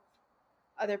grope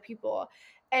other people.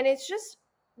 And it's just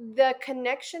the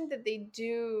connection that they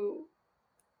do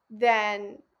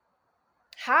then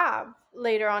have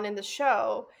later on in the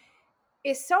show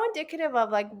is so indicative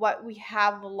of like what we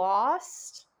have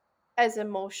lost as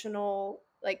emotional,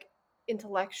 like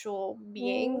intellectual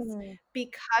beings mm,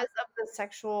 because of the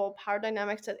sexual power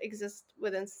dynamics that exist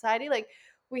within society. Like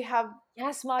we have,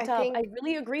 yes, I Mahtab, I think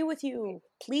really agree with you,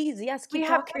 please, yes, we keep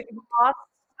have talking. just lost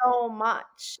so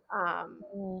much.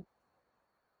 Mm,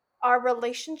 Our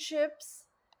relationships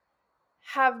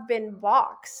have been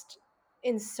boxed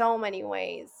in so many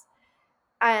ways.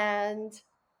 And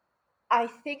I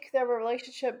think the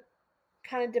relationship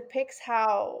kind of depicts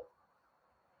how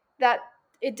that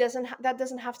that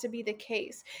doesn't have to be the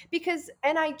case. Because,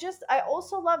 and I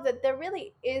also love that there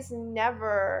really is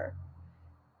never,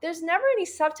 there's never any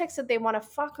subtext that they want to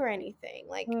fuck or anything.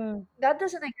 Like mm. that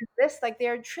doesn't exist. Like they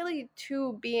are truly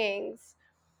two beings,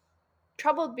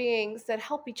 troubled beings that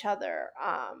help each other.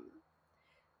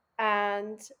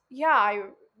 And yeah,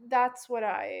 that's what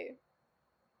I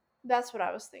that's what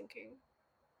I was thinking.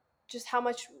 Just how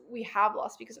much we have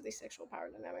lost because of these sexual power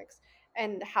dynamics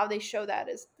and how they show that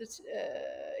is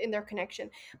in their connection.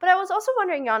 But I was also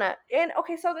wondering, Yana, and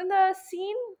okay, so in the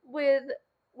scene with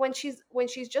when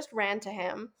she's just ran to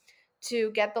him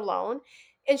to get the loan,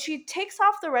 and she takes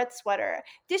off the red sweater.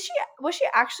 Did she was she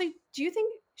actually? Do you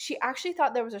think she actually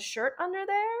thought there was a shirt under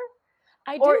there,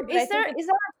 I or do, but I think it's,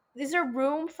 is there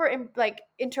room for like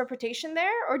interpretation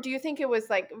there, or do you think it was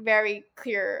like very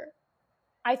clear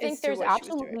I as think to there's what she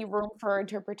was doing? absolutely room for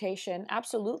interpretation.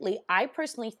 Absolutely. I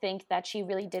personally think that she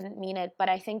really didn't mean it, but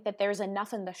I think that there's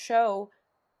enough in the show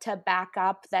to back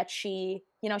up that she,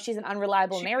 you know, she's an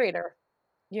unreliable She, narrator,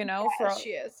 you know, yes, for, she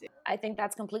is. I think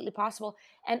that's completely possible.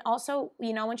 And also,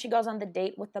 you know, when she goes on the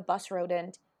date with the bus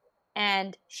rodent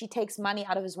and she takes money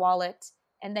out of his wallet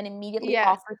and then immediately Yes,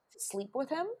 offers to sleep with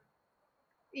him,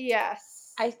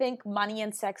 yes, I think money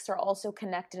and sex are also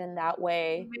connected in that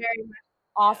way. very much.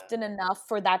 often enough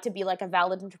for that to be like a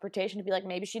valid interpretation, to be like,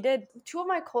 maybe she did. Two of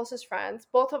my closest friends,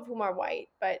 both of whom are white,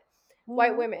 but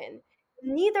white Mhm. women,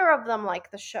 neither of them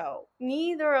like the show.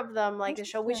 Neither of them like the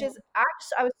show, which is Interesting.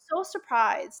 actually, I was so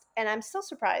surprised, and I'm still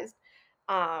surprised.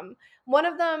 One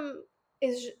of them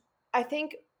is, I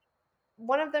think,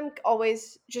 one of them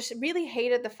always just really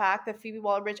hated the fact that Phoebe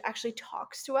Waller-Bridge actually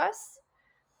talks to us.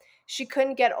 She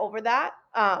couldn't get over that,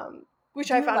 which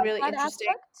Do I you found like really that interesting.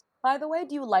 aspect, by the way?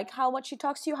 Do you like how much she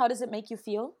talks to you? How does it make you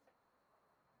feel?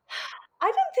 I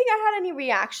didn't think I had any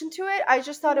reaction to it. I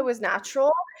just thought it was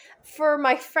natural. For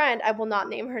my friend, I will not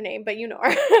name her name, but you know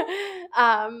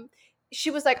her. She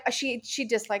was like, she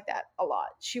disliked that a lot.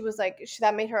 She was like,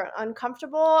 that made her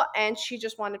uncomfortable, and she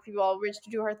just wanted people all rich to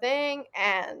do her thing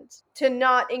and to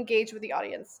not engage with the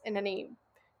audience in any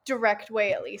direct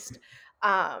way, at least.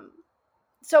 Um,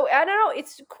 so I don't know.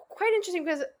 It's quite interesting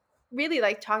because really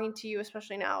like talking to you,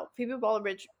 especially now, Phoebe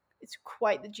Waller-Bridge is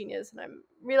quite the genius, and I'm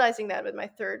realizing that with my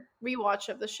third rewatch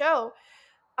of the show.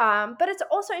 But it's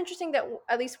also interesting that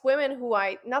at least women who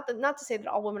not to say that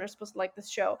all women are supposed to like this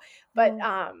show, but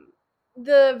Mm.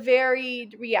 the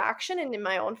varied reaction in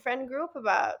my own friend group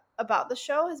about the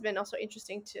show has been also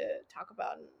interesting to talk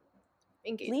about and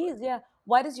engage with. Please, yeah.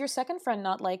 Why does your second friend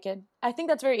not like it? I think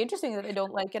that's very interesting that they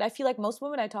don't like it. I feel like most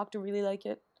women I talk to really like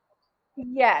it.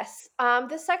 Yes.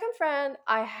 The second friend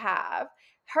I have,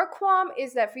 her qualm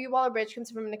is that Phoebe Waller-Bridge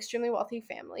comes from an extremely wealthy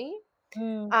family,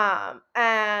 Mm.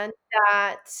 and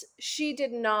that she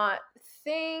did not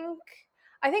think.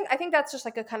 I think that's just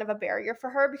like a kind of a barrier for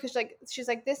her because like she's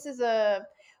like this is a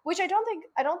which I don't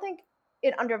think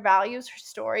it undervalues her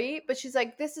story, but she's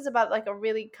like this is about like a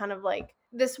really kind of like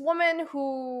this woman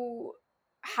who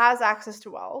has access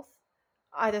to wealth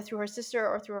either through her sister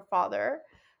or through her father,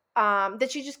 that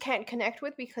she just can't connect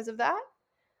with because of that.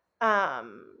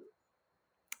 Um,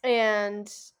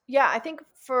 and yeah, I think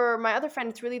for my other friend,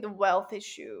 it's really the wealth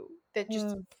issue that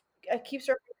just Mm. keeps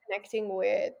her from connecting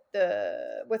with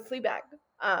Fleabag.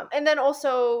 And then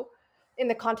also in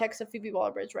the context of Phoebe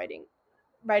Waller-Bridge writing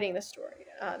this story,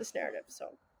 this narrative.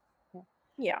 So Yeah.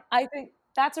 yeah, I think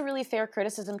that's a really fair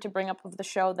criticism to bring up of the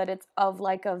show, that it's of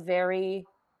like a very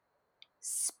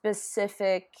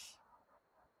specific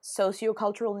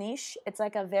sociocultural niche. It's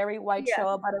like a very white yeah, show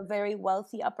about a very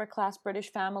wealthy upper class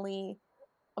British family,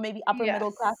 or maybe upper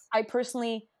middle class. yes, I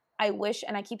personally, I wish,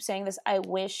 and I keep saying this, I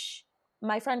wish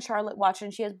my friend Charlotte watched,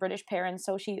 and she has British parents,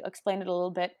 so she explained it a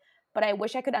little bit. But I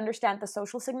wish I could understand the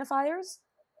social signifiers.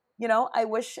 You know, I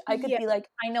wish I could yeah, be like,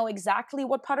 I know exactly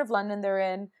what part of London they're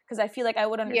in, because I feel like I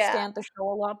would yeah, understand the show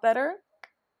a lot better.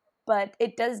 But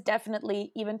it does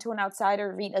definitely, even to an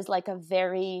outsider, read as like a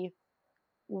very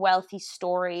wealthy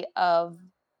story of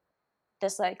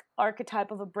this like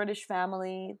archetype of a British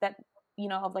family that, you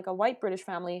know, of like a white British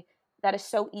family that is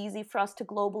so easy for us to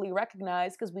globally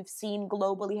recognize because we've seen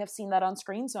globally have seen that on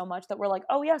screen so much that we're like,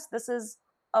 oh yes, this is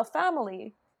a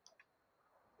family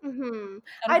hmm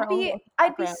and I'd her own be wealthy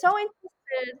I'd be background. so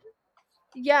interested.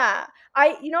 Yeah,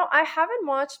 I haven't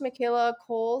watched Michaela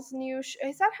Cole's new. Is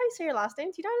that how you say your last name?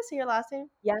 Do you know how to say your last name?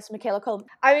 Yes, Michaela Cole.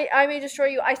 I may destroy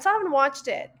you. I still haven't watched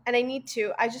it, and I need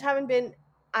to. I just haven't been.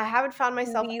 I haven't found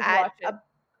myself Please at watch a. it.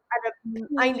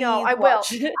 I know Please I will.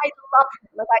 watch it. I love her.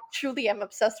 Like I truly am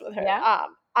obsessed with her. Yeah,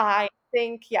 I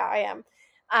think yeah, I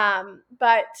am.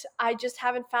 But I just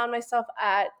haven't found myself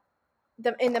at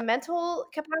the mental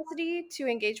capacity to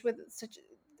engage with such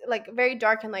like very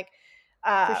dark and like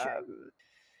for sure.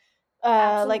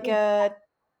 um like Absolutely. a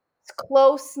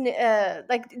close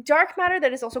like dark matter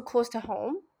that is also close to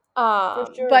home, For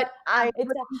sure. but I It's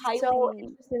would a be so highly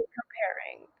interested in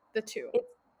comparing the two. it's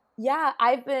yeah,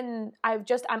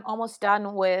 I'm almost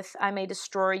done with I May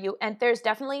Destroy You. And there's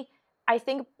definitely, I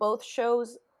think both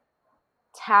shows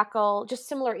tackle just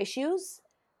similar issues,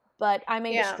 but I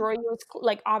May Yeah, Destroy You is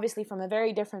like obviously from a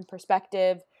very different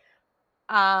perspective.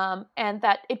 And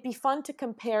that it'd be fun to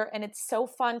compare, and it's so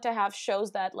fun to have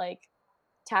shows that like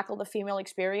tackle the female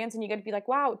experience, and you get to be like,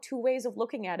 wow, two ways of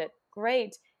looking at it.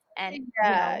 Great. And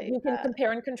you know, yeah, you can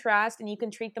compare and contrast, and you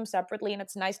can treat them separately, and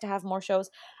it's nice to have more shows.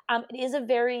 It is a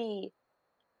very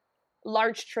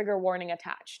large trigger warning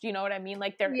attached. You know what I mean?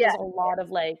 Like there yeah, is a lot of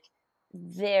like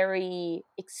very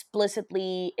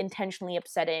explicitly, intentionally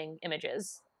upsetting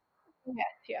images.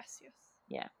 yes, yes, yes.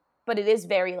 Yeah. But it is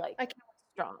very like I can,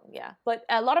 strong. Yeah. But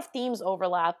a lot of themes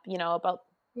overlap, you know, about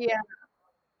yeah,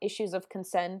 issues of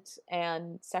consent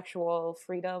and sexual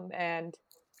freedom and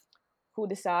who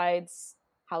decides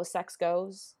how sex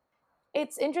goes.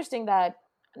 It's interesting that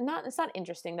not it's not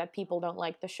interesting that people don't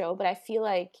like the show, but I feel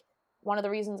like one of the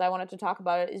reasons I wanted to talk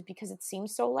about it is because it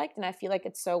seems so liked, and I feel like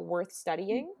it's so worth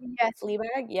studying. yes,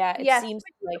 Fleabag, yeah, it yes. seems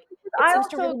like It I seems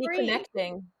to also really be agree.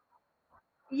 connecting.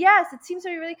 Yes, it seems to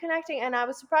be really connecting, and I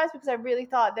was surprised because I really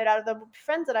thought that out of the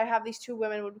friends that I have, these two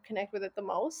women would connect with it the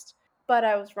most, but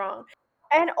I was wrong.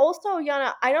 And also,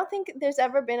 Yana, I don't think there's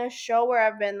ever been a show where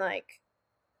I've been like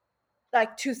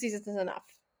 2 seasons is enough.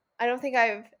 I don't think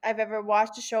I've ever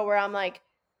watched a show where I'm like,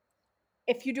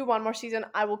 if you do one more season,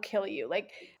 I will kill you.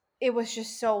 Like it was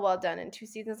just so well done in 2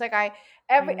 seasons. Like I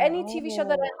any TV show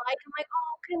that I know. like, I'm like,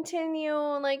 oh, continue.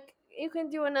 Like you can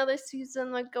do another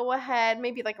season. Like go ahead.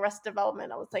 Maybe like Rest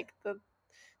Development. I was like the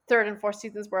third and fourth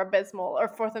seasons were abysmal, or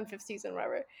fourth and fifth season,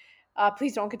 whatever.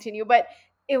 Please don't continue. But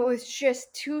it was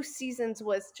just 2 seasons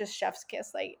was just chef's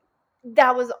kiss. Like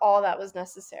that was all that was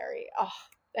necessary. Oh,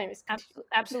 anyways, continue.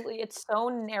 Absolutely. It's so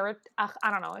narrative.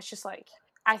 I don't know. It's just like,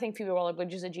 I think Phoebe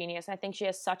Waller-Bridge is a genius. I think she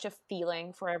has such a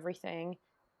feeling for everything.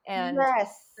 And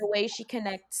Yes. the way she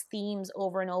connects themes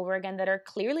over and over again that are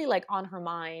clearly like on her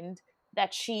mind,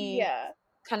 that she Yeah.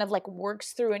 kind of like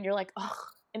works through, and you're like, oh,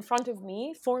 in front of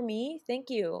me, for me, thank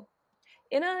you.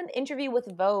 In an interview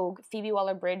with Vogue, Phoebe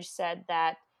Waller-Bridge said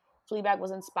that Fleabag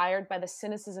was inspired by the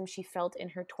cynicism she felt in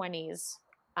her 20s.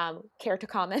 Care to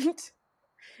comment?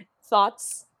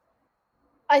 Thoughts?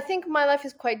 I think my life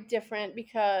is quite different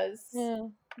Yeah.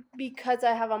 because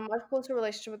I have a much closer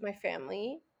relationship with my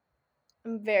family.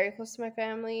 I'm very close to my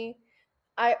family.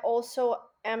 I also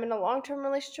am in a long-term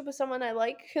relationship with someone I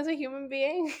like as a human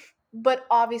being. But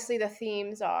obviously the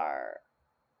themes are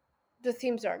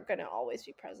going to always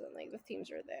be present. Like the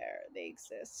themes are there. They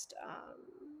exist.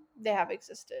 They have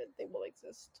existed. They will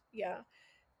exist. Yeah.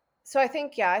 So I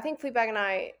think Fleabag and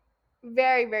I,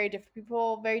 very, very different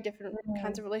people, very different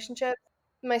kinds of relationships.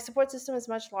 My support system is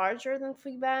much larger than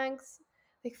Fleabag's.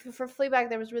 Like for Fleabag,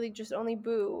 there was really just only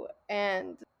Boo,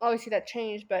 and obviously that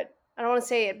changed. But I don't want to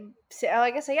say it.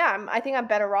 Like I say, yeah, I think I'm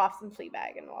better off than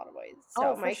Fleabag in a lot of ways. Oh,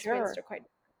 So my for experiences sure. are quite,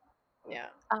 yeah.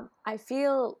 I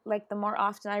feel like the more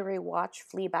often I rewatch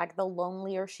Fleabag, the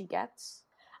lonelier she gets.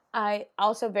 I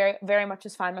also very, very much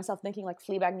just find myself thinking like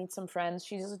Fleabag needs some friends.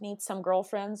 She just needs some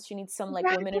girlfriends. She needs some like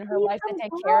Yeah, women you in her need life that some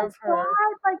take care girl of her. God,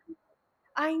 like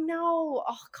I know.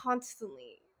 Oh,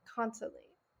 constantly, constantly.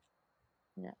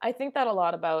 Yeah. I think that a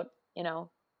lot about,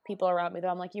 people around me that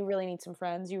I'm like, you really need some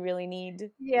friends. You really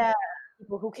need Yeah.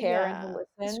 people who care and Yeah, who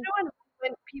it's listen. true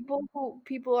when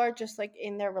people are just like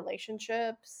in their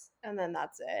relationships and then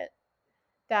that's it.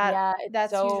 That Yeah, it's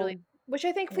that's usually so which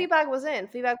I think yeah. Fleabag was in.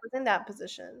 Fleabag was in that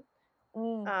position.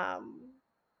 Mm, Um,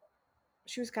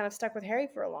 she was kind of stuck with Harry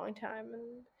for a long time,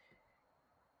 and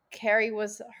Harry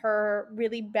was her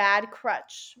really bad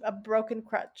crutch, a broken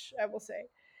crutch, I will say.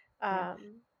 yeah.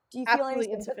 Um, Do you feel any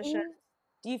absolutely insufficient. sympathy?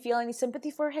 Do you feel any sympathy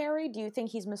for Harry? Do you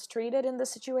think he's mistreated in this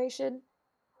situation?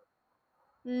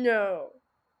 No,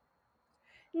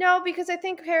 no, because I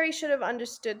think Harry should have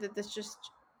understood that this just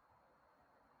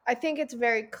I think it's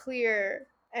very clear,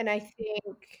 and I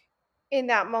think in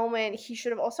that moment he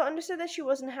should have also understood that she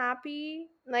wasn't happy.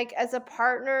 Like as a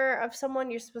partner of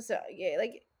someone, you're supposed to yeah,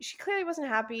 like she clearly wasn't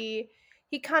happy.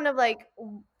 He kind of like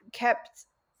kept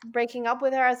breaking up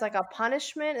with her as like a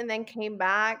punishment, and then came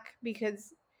back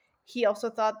because he also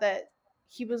thought that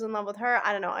he was in love with her.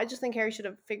 I don't know. I just think Harry should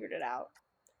have figured it out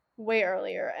way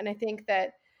earlier, and I think he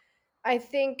I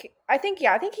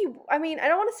mean, I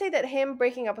don't want to say that him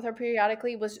breaking up with her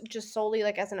periodically was just solely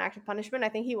like as an act of punishment. I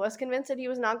think he was convinced that he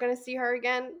was not going to see her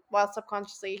again, while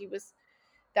subconsciously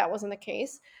that wasn't the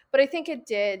case. But I think it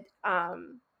did I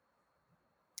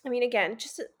mean, again,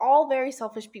 just all very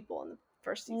selfish people in the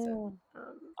first season. Mm,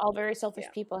 Um all very selfish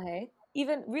yeah. people, hey?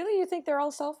 Even really, you think they're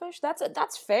all selfish?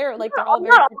 That's fair. Like they're Not, all very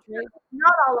not all of portrayed. them.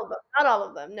 Not all of them. Not all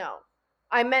of them. No.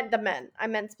 I meant the men. I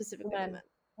meant specifically the Men. men.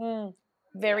 Mm,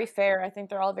 Yeah. very fair. I think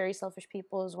they're all very selfish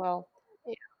people as well.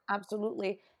 Yeah.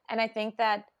 Absolutely. And I think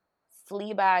that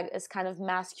Fleabag is kind of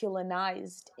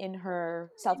masculinized in her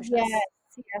Yes, selfishness.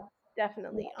 yes, Yeah,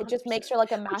 definitely, it just makes 100%. her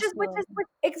like a Which is masculine.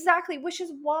 exactly, which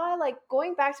is why, like,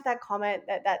 going back to that comment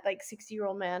that like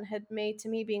 60-year-old man had made to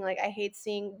me, being like, I hate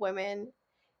seeing women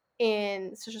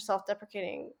in such a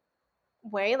self-deprecating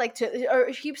way. Like, or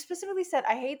he specifically said,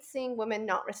 I hate seeing women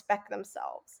not respect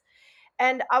themselves.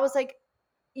 And I was like,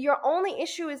 your only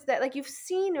issue is that, like, you've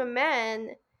seen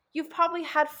men, you've probably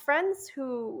had friends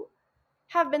who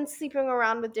have been sleeping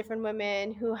around with different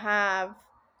women, who have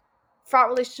fraught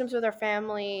relationships with their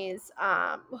families,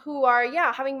 who are,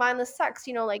 yeah, having mindless sex.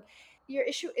 Like, your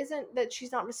issue isn't that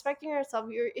she's not respecting herself.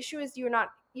 Your issue is you're not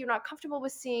comfortable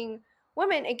with seeing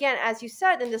women, again, as you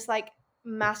said, in this like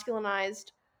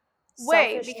masculinized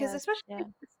way, because Selfishness. especially Yeah.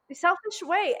 the selfish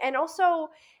way. And also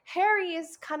Harry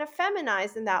is kind of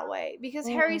feminized in that way, because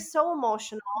Mm, Harry's so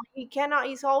emotional.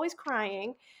 He's always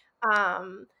crying.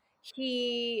 um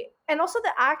and also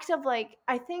the act of like,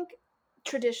 I think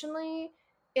traditionally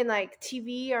in like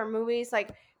TV or movies,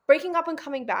 like breaking up and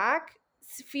coming back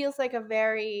feels like a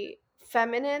very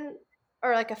feminine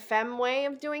or like a femme way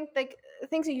of doing like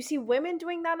things. That you see women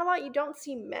doing that a lot, you don't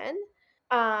see men.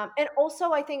 And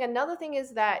also I think another thing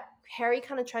is that Harry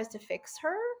kind of tries to fix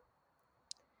her,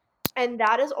 and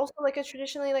that is also like a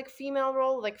traditionally like female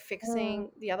role, like fixing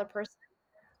the other person.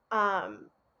 um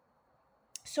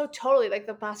so totally like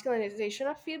the masculinization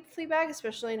of Fleabag,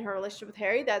 especially in her relationship with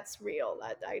Harry, that's real.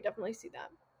 That I definitely see that.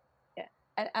 Yeah.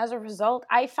 And as a result,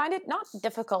 I find it not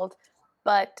difficult,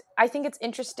 but I think it's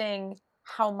interesting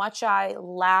how much I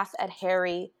laugh at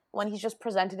Harry when he's just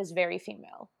presented as very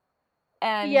female.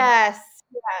 And Yes,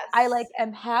 I like yes.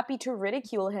 am happy to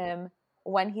ridicule him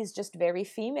when he's just very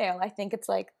female. I think it's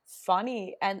like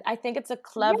funny, and Yeah.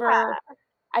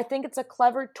 I think it's a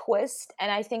clever twist, and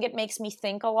I think it makes me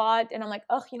think a lot, and I'm like,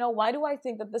 "Ugh, why do I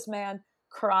think that this man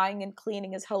crying and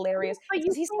cleaning is hilarious? But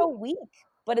Because you he's so think weak."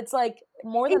 But it's like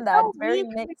more than it's that, so it's very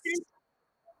weak, mixed.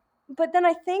 but then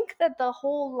I think that the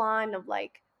whole line of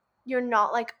like you're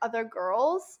not like other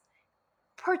girls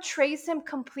portrays him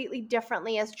completely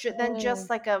differently as than Mm, just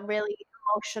like a really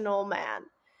emotional man.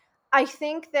 I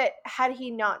think that had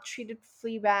he not treated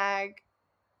Fleabag,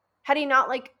 had he not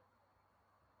like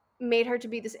made her to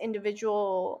be this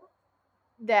individual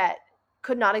that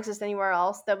could not exist anywhere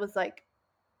else, that was like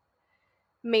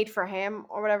made for him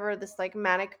or whatever, this like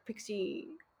manic pixie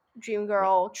dream yeah.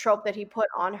 girl trope that he put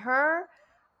on her,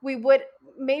 we would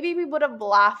we would have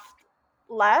laughed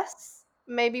less,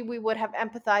 maybe we would have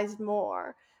empathized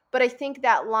more. But I think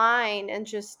that line and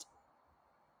just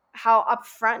how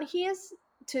upfront he is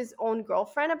to his own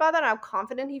girlfriend about that, and how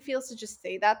confident he feels to just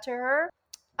say that to her,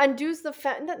 undoes the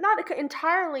not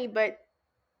entirely, but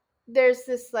there's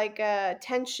this like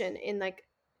tension in like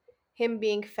him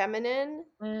being feminine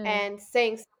Mm, and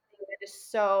saying something that is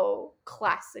so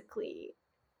classically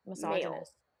male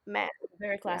misogynist. man.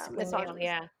 Very Yeah, classically male, misogynist.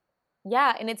 yeah.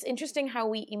 Yeah, and it's interesting how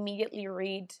we immediately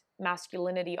read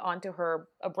masculinity onto her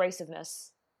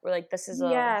abrasiveness. We're like, this is a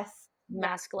Yes.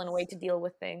 masculine way Yes. to deal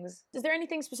with things. Is there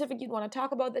anything specific you'd want to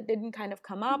talk about that didn't kind of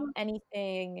come up? Mm,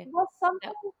 Anything well,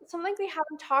 that something we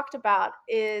haven't talked about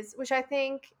is, which I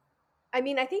think, I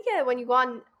mean, I think when you go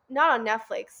on, not on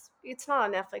Netflix, it's not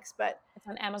on Netflix, but it's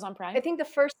on Amazon I Prime? think the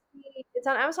first, it's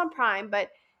on Amazon Prime,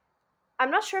 but I'm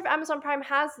not sure if Amazon Prime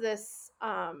has this.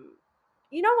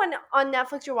 You know, when on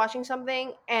Netflix you're watching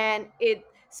something and it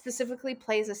specifically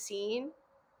plays a scene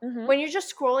Mm-hmm. when you're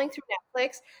just scrolling through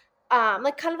Netflix,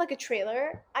 like kind of like a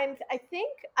trailer. I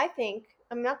think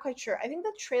I'm not quite sure. I think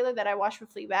the trailer that I watched for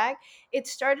Fleabag, it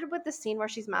started with the scene where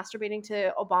she's masturbating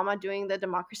to Obama doing the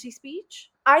democracy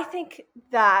speech. I think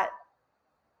that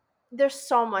there's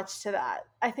so much to that.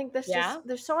 I think Yeah.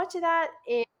 there's so much to that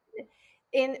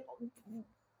in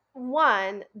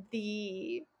one,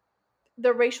 the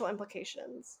racial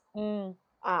implications, Mm,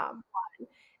 um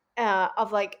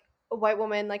of like a white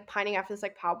woman like pining after this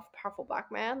like powerful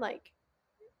black man, like,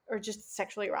 or just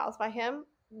sexually aroused by him,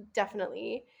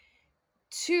 definitely.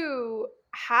 Two,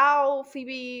 how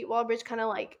Phoebe Waller-Bridge kind of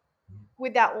like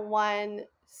with that one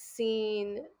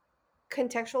scene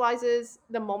contextualizes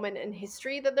the moment in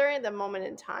history that they're in, the moment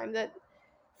in time that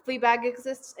Fleabag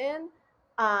exists in.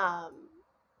 Um,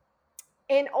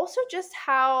 and also just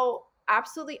how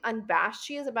absolutely unabashed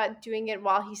she is about doing it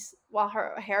while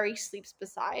her Harry sleeps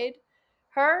beside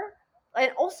her,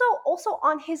 and also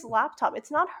on his laptop.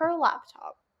 It's not her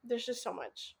laptop. There's just so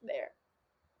much there.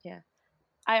 yeah.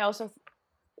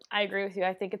 I agree with you.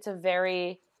 I think it's a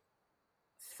very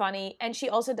funny, and she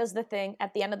also does the thing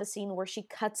at the end of the scene where she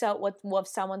cuts out what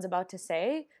someone's about to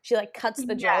say. She like cuts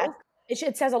the Yes. joke.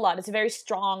 It says a lot. It's a very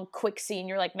strong, quick scene.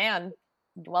 You're like, man,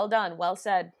 well done, well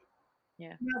said.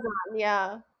 Yeah. Well done,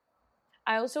 yeah.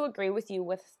 I also agree with you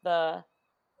with the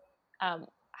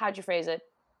how'd you phrase it?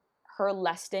 Her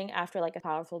lusting after like a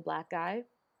powerful black guy.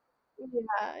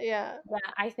 Yeah, yeah.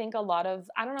 Yeah, I think a lot of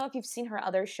I don't know if you've seen her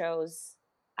other shows.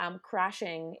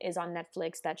 Crashing is on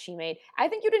Netflix that she made. I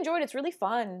think you'd enjoy it. It's really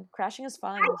fun. Crashing is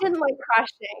I fun. didn't like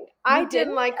Crashing. I You didn't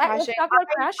didn't? like Let's Crashing. talk about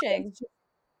Crashing.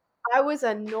 I was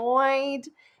annoyed.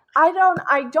 I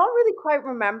don't really quite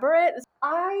remember it.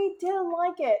 I didn't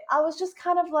like it. I was just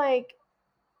kind of like,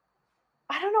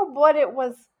 I don't know what it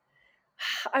was.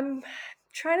 I'm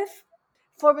trying to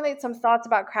formulate some thoughts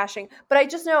about Crashing, but I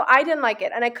just know I didn't like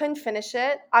it and I couldn't finish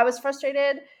it. I was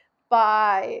frustrated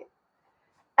by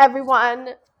everyone,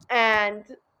 and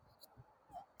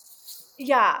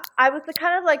yeah, I was the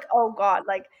kind of like, oh god,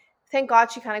 like thank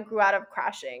God she kind of grew out of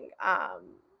Crashing,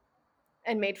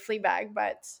 and made Fleabag,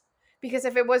 but because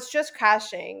if it was just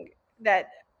Crashing that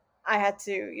I had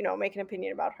to, you know, make an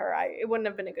opinion about her, it wouldn't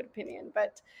have been a good opinion.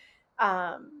 But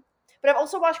I've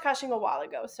also watched Crashing a while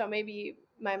ago, so maybe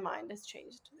my mind has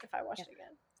changed if I watched it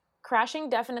again. Crashing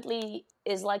definitely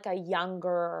is like a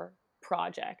younger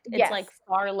project. It's Yes. like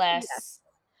far less. Yes.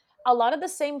 A lot of the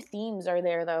same themes are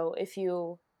there though.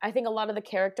 I think a lot of the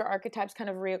character archetypes kind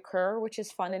of reoccur, which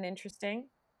is fun and interesting.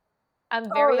 I'm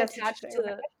very that's attached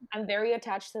interesting. Okay. I'm very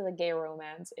attached to the gay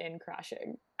romance in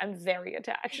Crashing. I'm very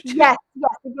attached. Yes,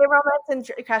 the gay romance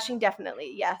and Crashing,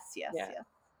 definitely. Yes. Yeah.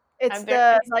 It's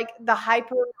the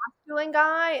hyper masculine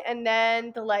guy and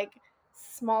then the like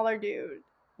smaller dude.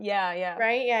 Yeah.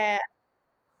 Right? Yeah.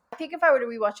 I think if I were to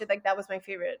rewatch it, like that was my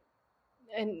favorite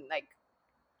and like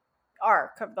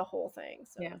arc of the whole thing.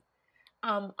 So yeah.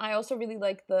 I also really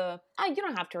like you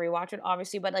don't have to rewatch it,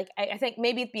 obviously, but like I think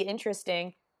maybe it'd be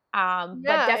interesting. But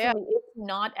definitely it's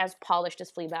not as polished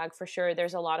as Fleabag for sure.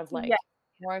 There's a lot of like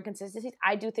more inconsistencies.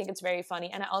 I do think it's very funny,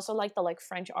 and I also like the like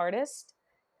French artist.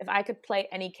 If I could play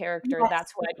any character,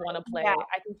 that's who I'd want to play.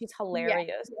 I think she's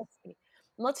hilarious.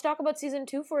 Let's talk about season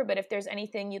 2 for a bit. If there's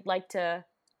anything you'd like to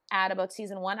add about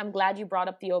season 1, I'm glad you brought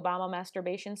up the Obama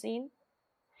masturbation scene.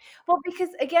 Well, because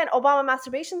again, Obama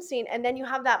masturbation scene, and then you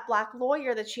have that black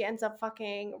lawyer that she ends up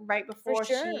fucking right before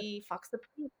she fucks the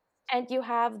priest. And you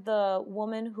have the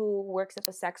woman who works at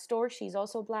the sex store. She's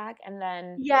also black. And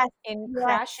then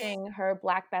Crashing, her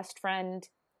black best friend,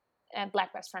 and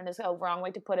black best friend is a wrong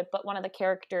way to put it, but one of the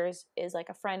characters is like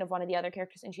a friend of one of the other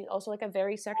characters, and she's also like a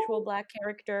very sexual black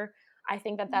character. I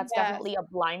think that's definitely a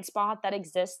blind spot that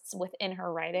exists within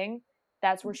her writing.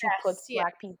 That's where she puts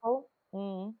black people.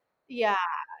 Mm. Yeah.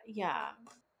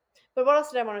 But what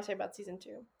else did I want to say about season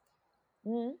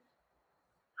 2?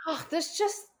 Oh, there's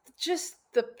just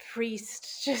the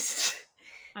priest. Just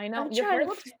I know your hair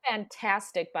looks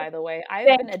fantastic, by the way.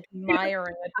 I've been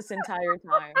admiring it this entire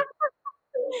time.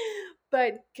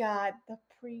 But God, the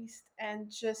priest and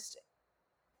just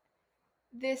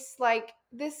this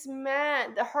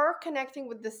man, her connecting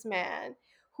with this man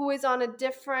who is on a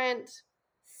different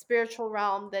spiritual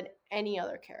realm than any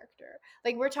other character.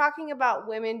 Like we're talking about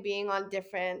women being on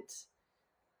different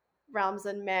realms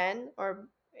than men or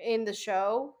in the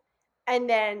show, and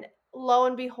then lo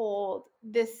and behold,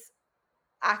 this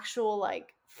actual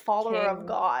like follower of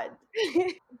God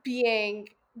being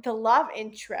the love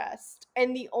interest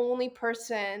and the only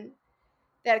person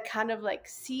that kind of like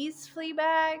sees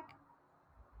Fleabag,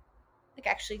 like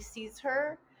actually sees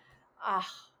her.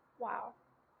 Wow.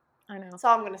 I know. That's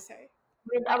all I'm gonna say.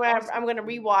 I'm gonna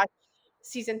rewatch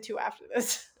season 2 after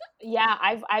this. Yeah,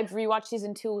 I've rewatched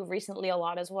season 2 recently a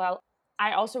lot as well.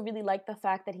 I also really like the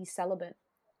fact that he's celibate,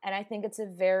 and I think it's a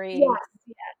very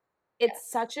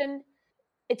it's such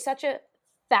a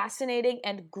fascinating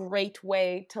and great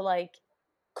way to like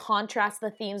contrast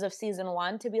the themes of season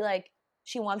 1 to be like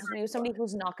she wants to be with somebody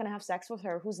who's not going to have sex with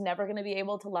her, who's never going to be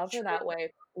able to love her that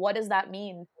way. What does that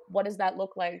mean? What does that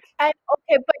look like? And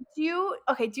but do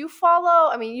you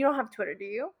follow? I mean, you don't have Twitter, do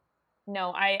you?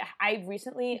 No, I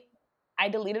recently I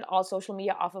deleted all social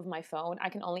media off of my phone. I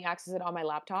can only access it on my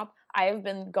laptop. I have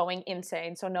been going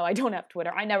insane. So no, I don't have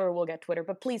Twitter. I never will get Twitter,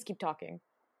 but please keep talking.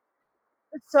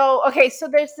 So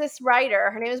there's this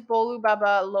writer. Her name is Bolu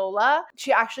Baba Lola.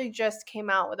 She actually just came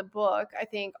out with a book, I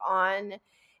think,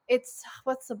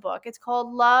 what's the book? It's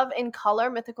called Love in Color: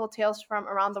 Mythical Tales from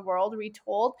Around the World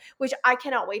Retold, which I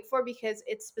cannot wait for because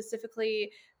it's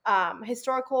specifically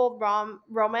historical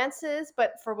romances,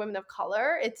 but for women of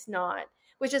color. It's not,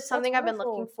 which is something I've been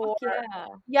looking for.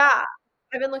 Yeah,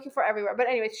 I've been looking for everywhere. But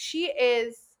anyways, she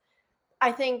is,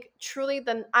 I think, truly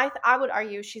I would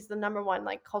argue she's the number one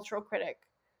like cultural critic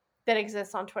that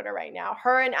exists on Twitter right now.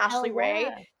 Her and Ashley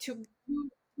Ray, two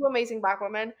amazing Black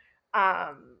women.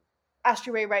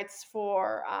 Ashley Ray writes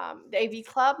for the AV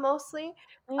Club mostly,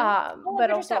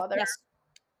 but also others.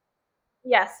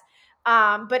 Yes.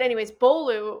 But anyways,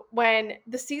 Bolu, when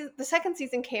the second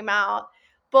season came out,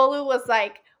 Bolu was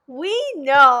like, we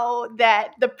know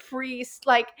that the priest,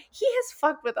 like, he has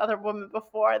fucked with other women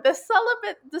before. The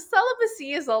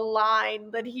celibacy is a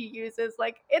line that he uses.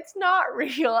 Like, it's not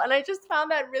real. And I just found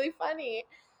that really funny.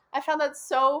 I found that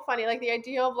so funny. Like, the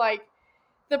idea of, like,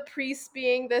 the priest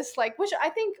being this, like, which I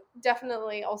think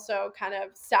definitely also kind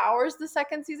of sours the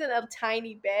second season a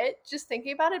tiny bit, just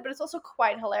thinking about it, but it's also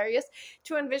quite hilarious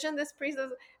to envision this priest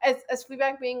as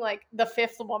Fleabag being, like, the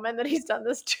fifth woman that he's done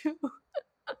this to.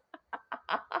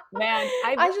 Man,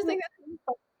 I just think that's really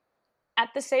funny. At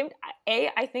the same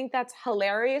I think that's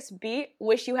hilarious. B,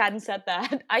 wish you hadn't said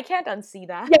that. I can't unsee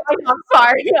that. Yeah, I'm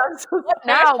sorry. I'm so sorry.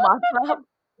 Now, Mahtab.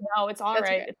 No, it's all right.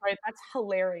 Okay. It's all right. That's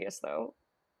hilarious, though.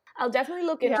 I'll definitely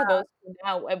look into those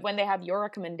now when they have your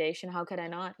recommendation. How could I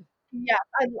not? Yeah,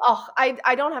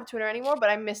 I don't have Twitter anymore, but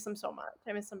I miss them so much.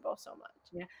 I miss them both so much.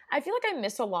 Yeah, I feel like I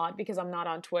miss a lot because I'm not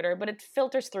on Twitter, but it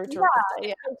filters through to Yeah, it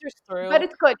yeah. filters But through.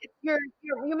 it's good.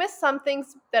 You miss some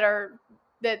things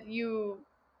that you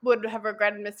would have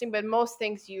regretted missing, but most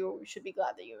things you should be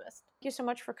glad that you missed. Thank you so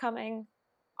much for coming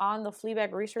on the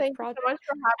Fleabag research Thank you project. so much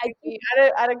for I having think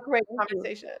me. I had a great Thank you.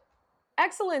 conversation.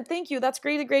 Excellent. Thank you. That's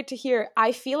great to hear.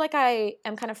 I feel like I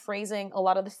am kind of phrasing a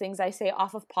lot of the things I say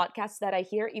off of podcasts that I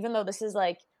hear, even though this is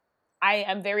like, I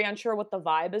am very unsure what the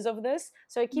vibe is of this.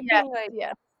 So I keep Yes, being like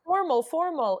yes, formal,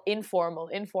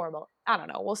 informal. I don't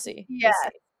know. We'll see. We'll yes, see.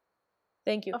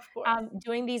 Thank you. of course.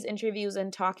 Doing these interviews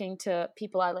and talking to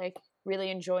people I like really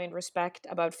enjoy and respect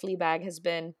about Fleabag has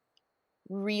been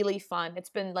really fun. It's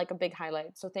been like a big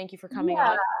highlight. So thank you for coming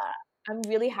Yeah, on. I'm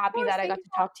really of happy course. that I Thank got you. to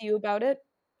talk to you about it.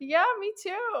 Yeah, me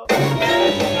too.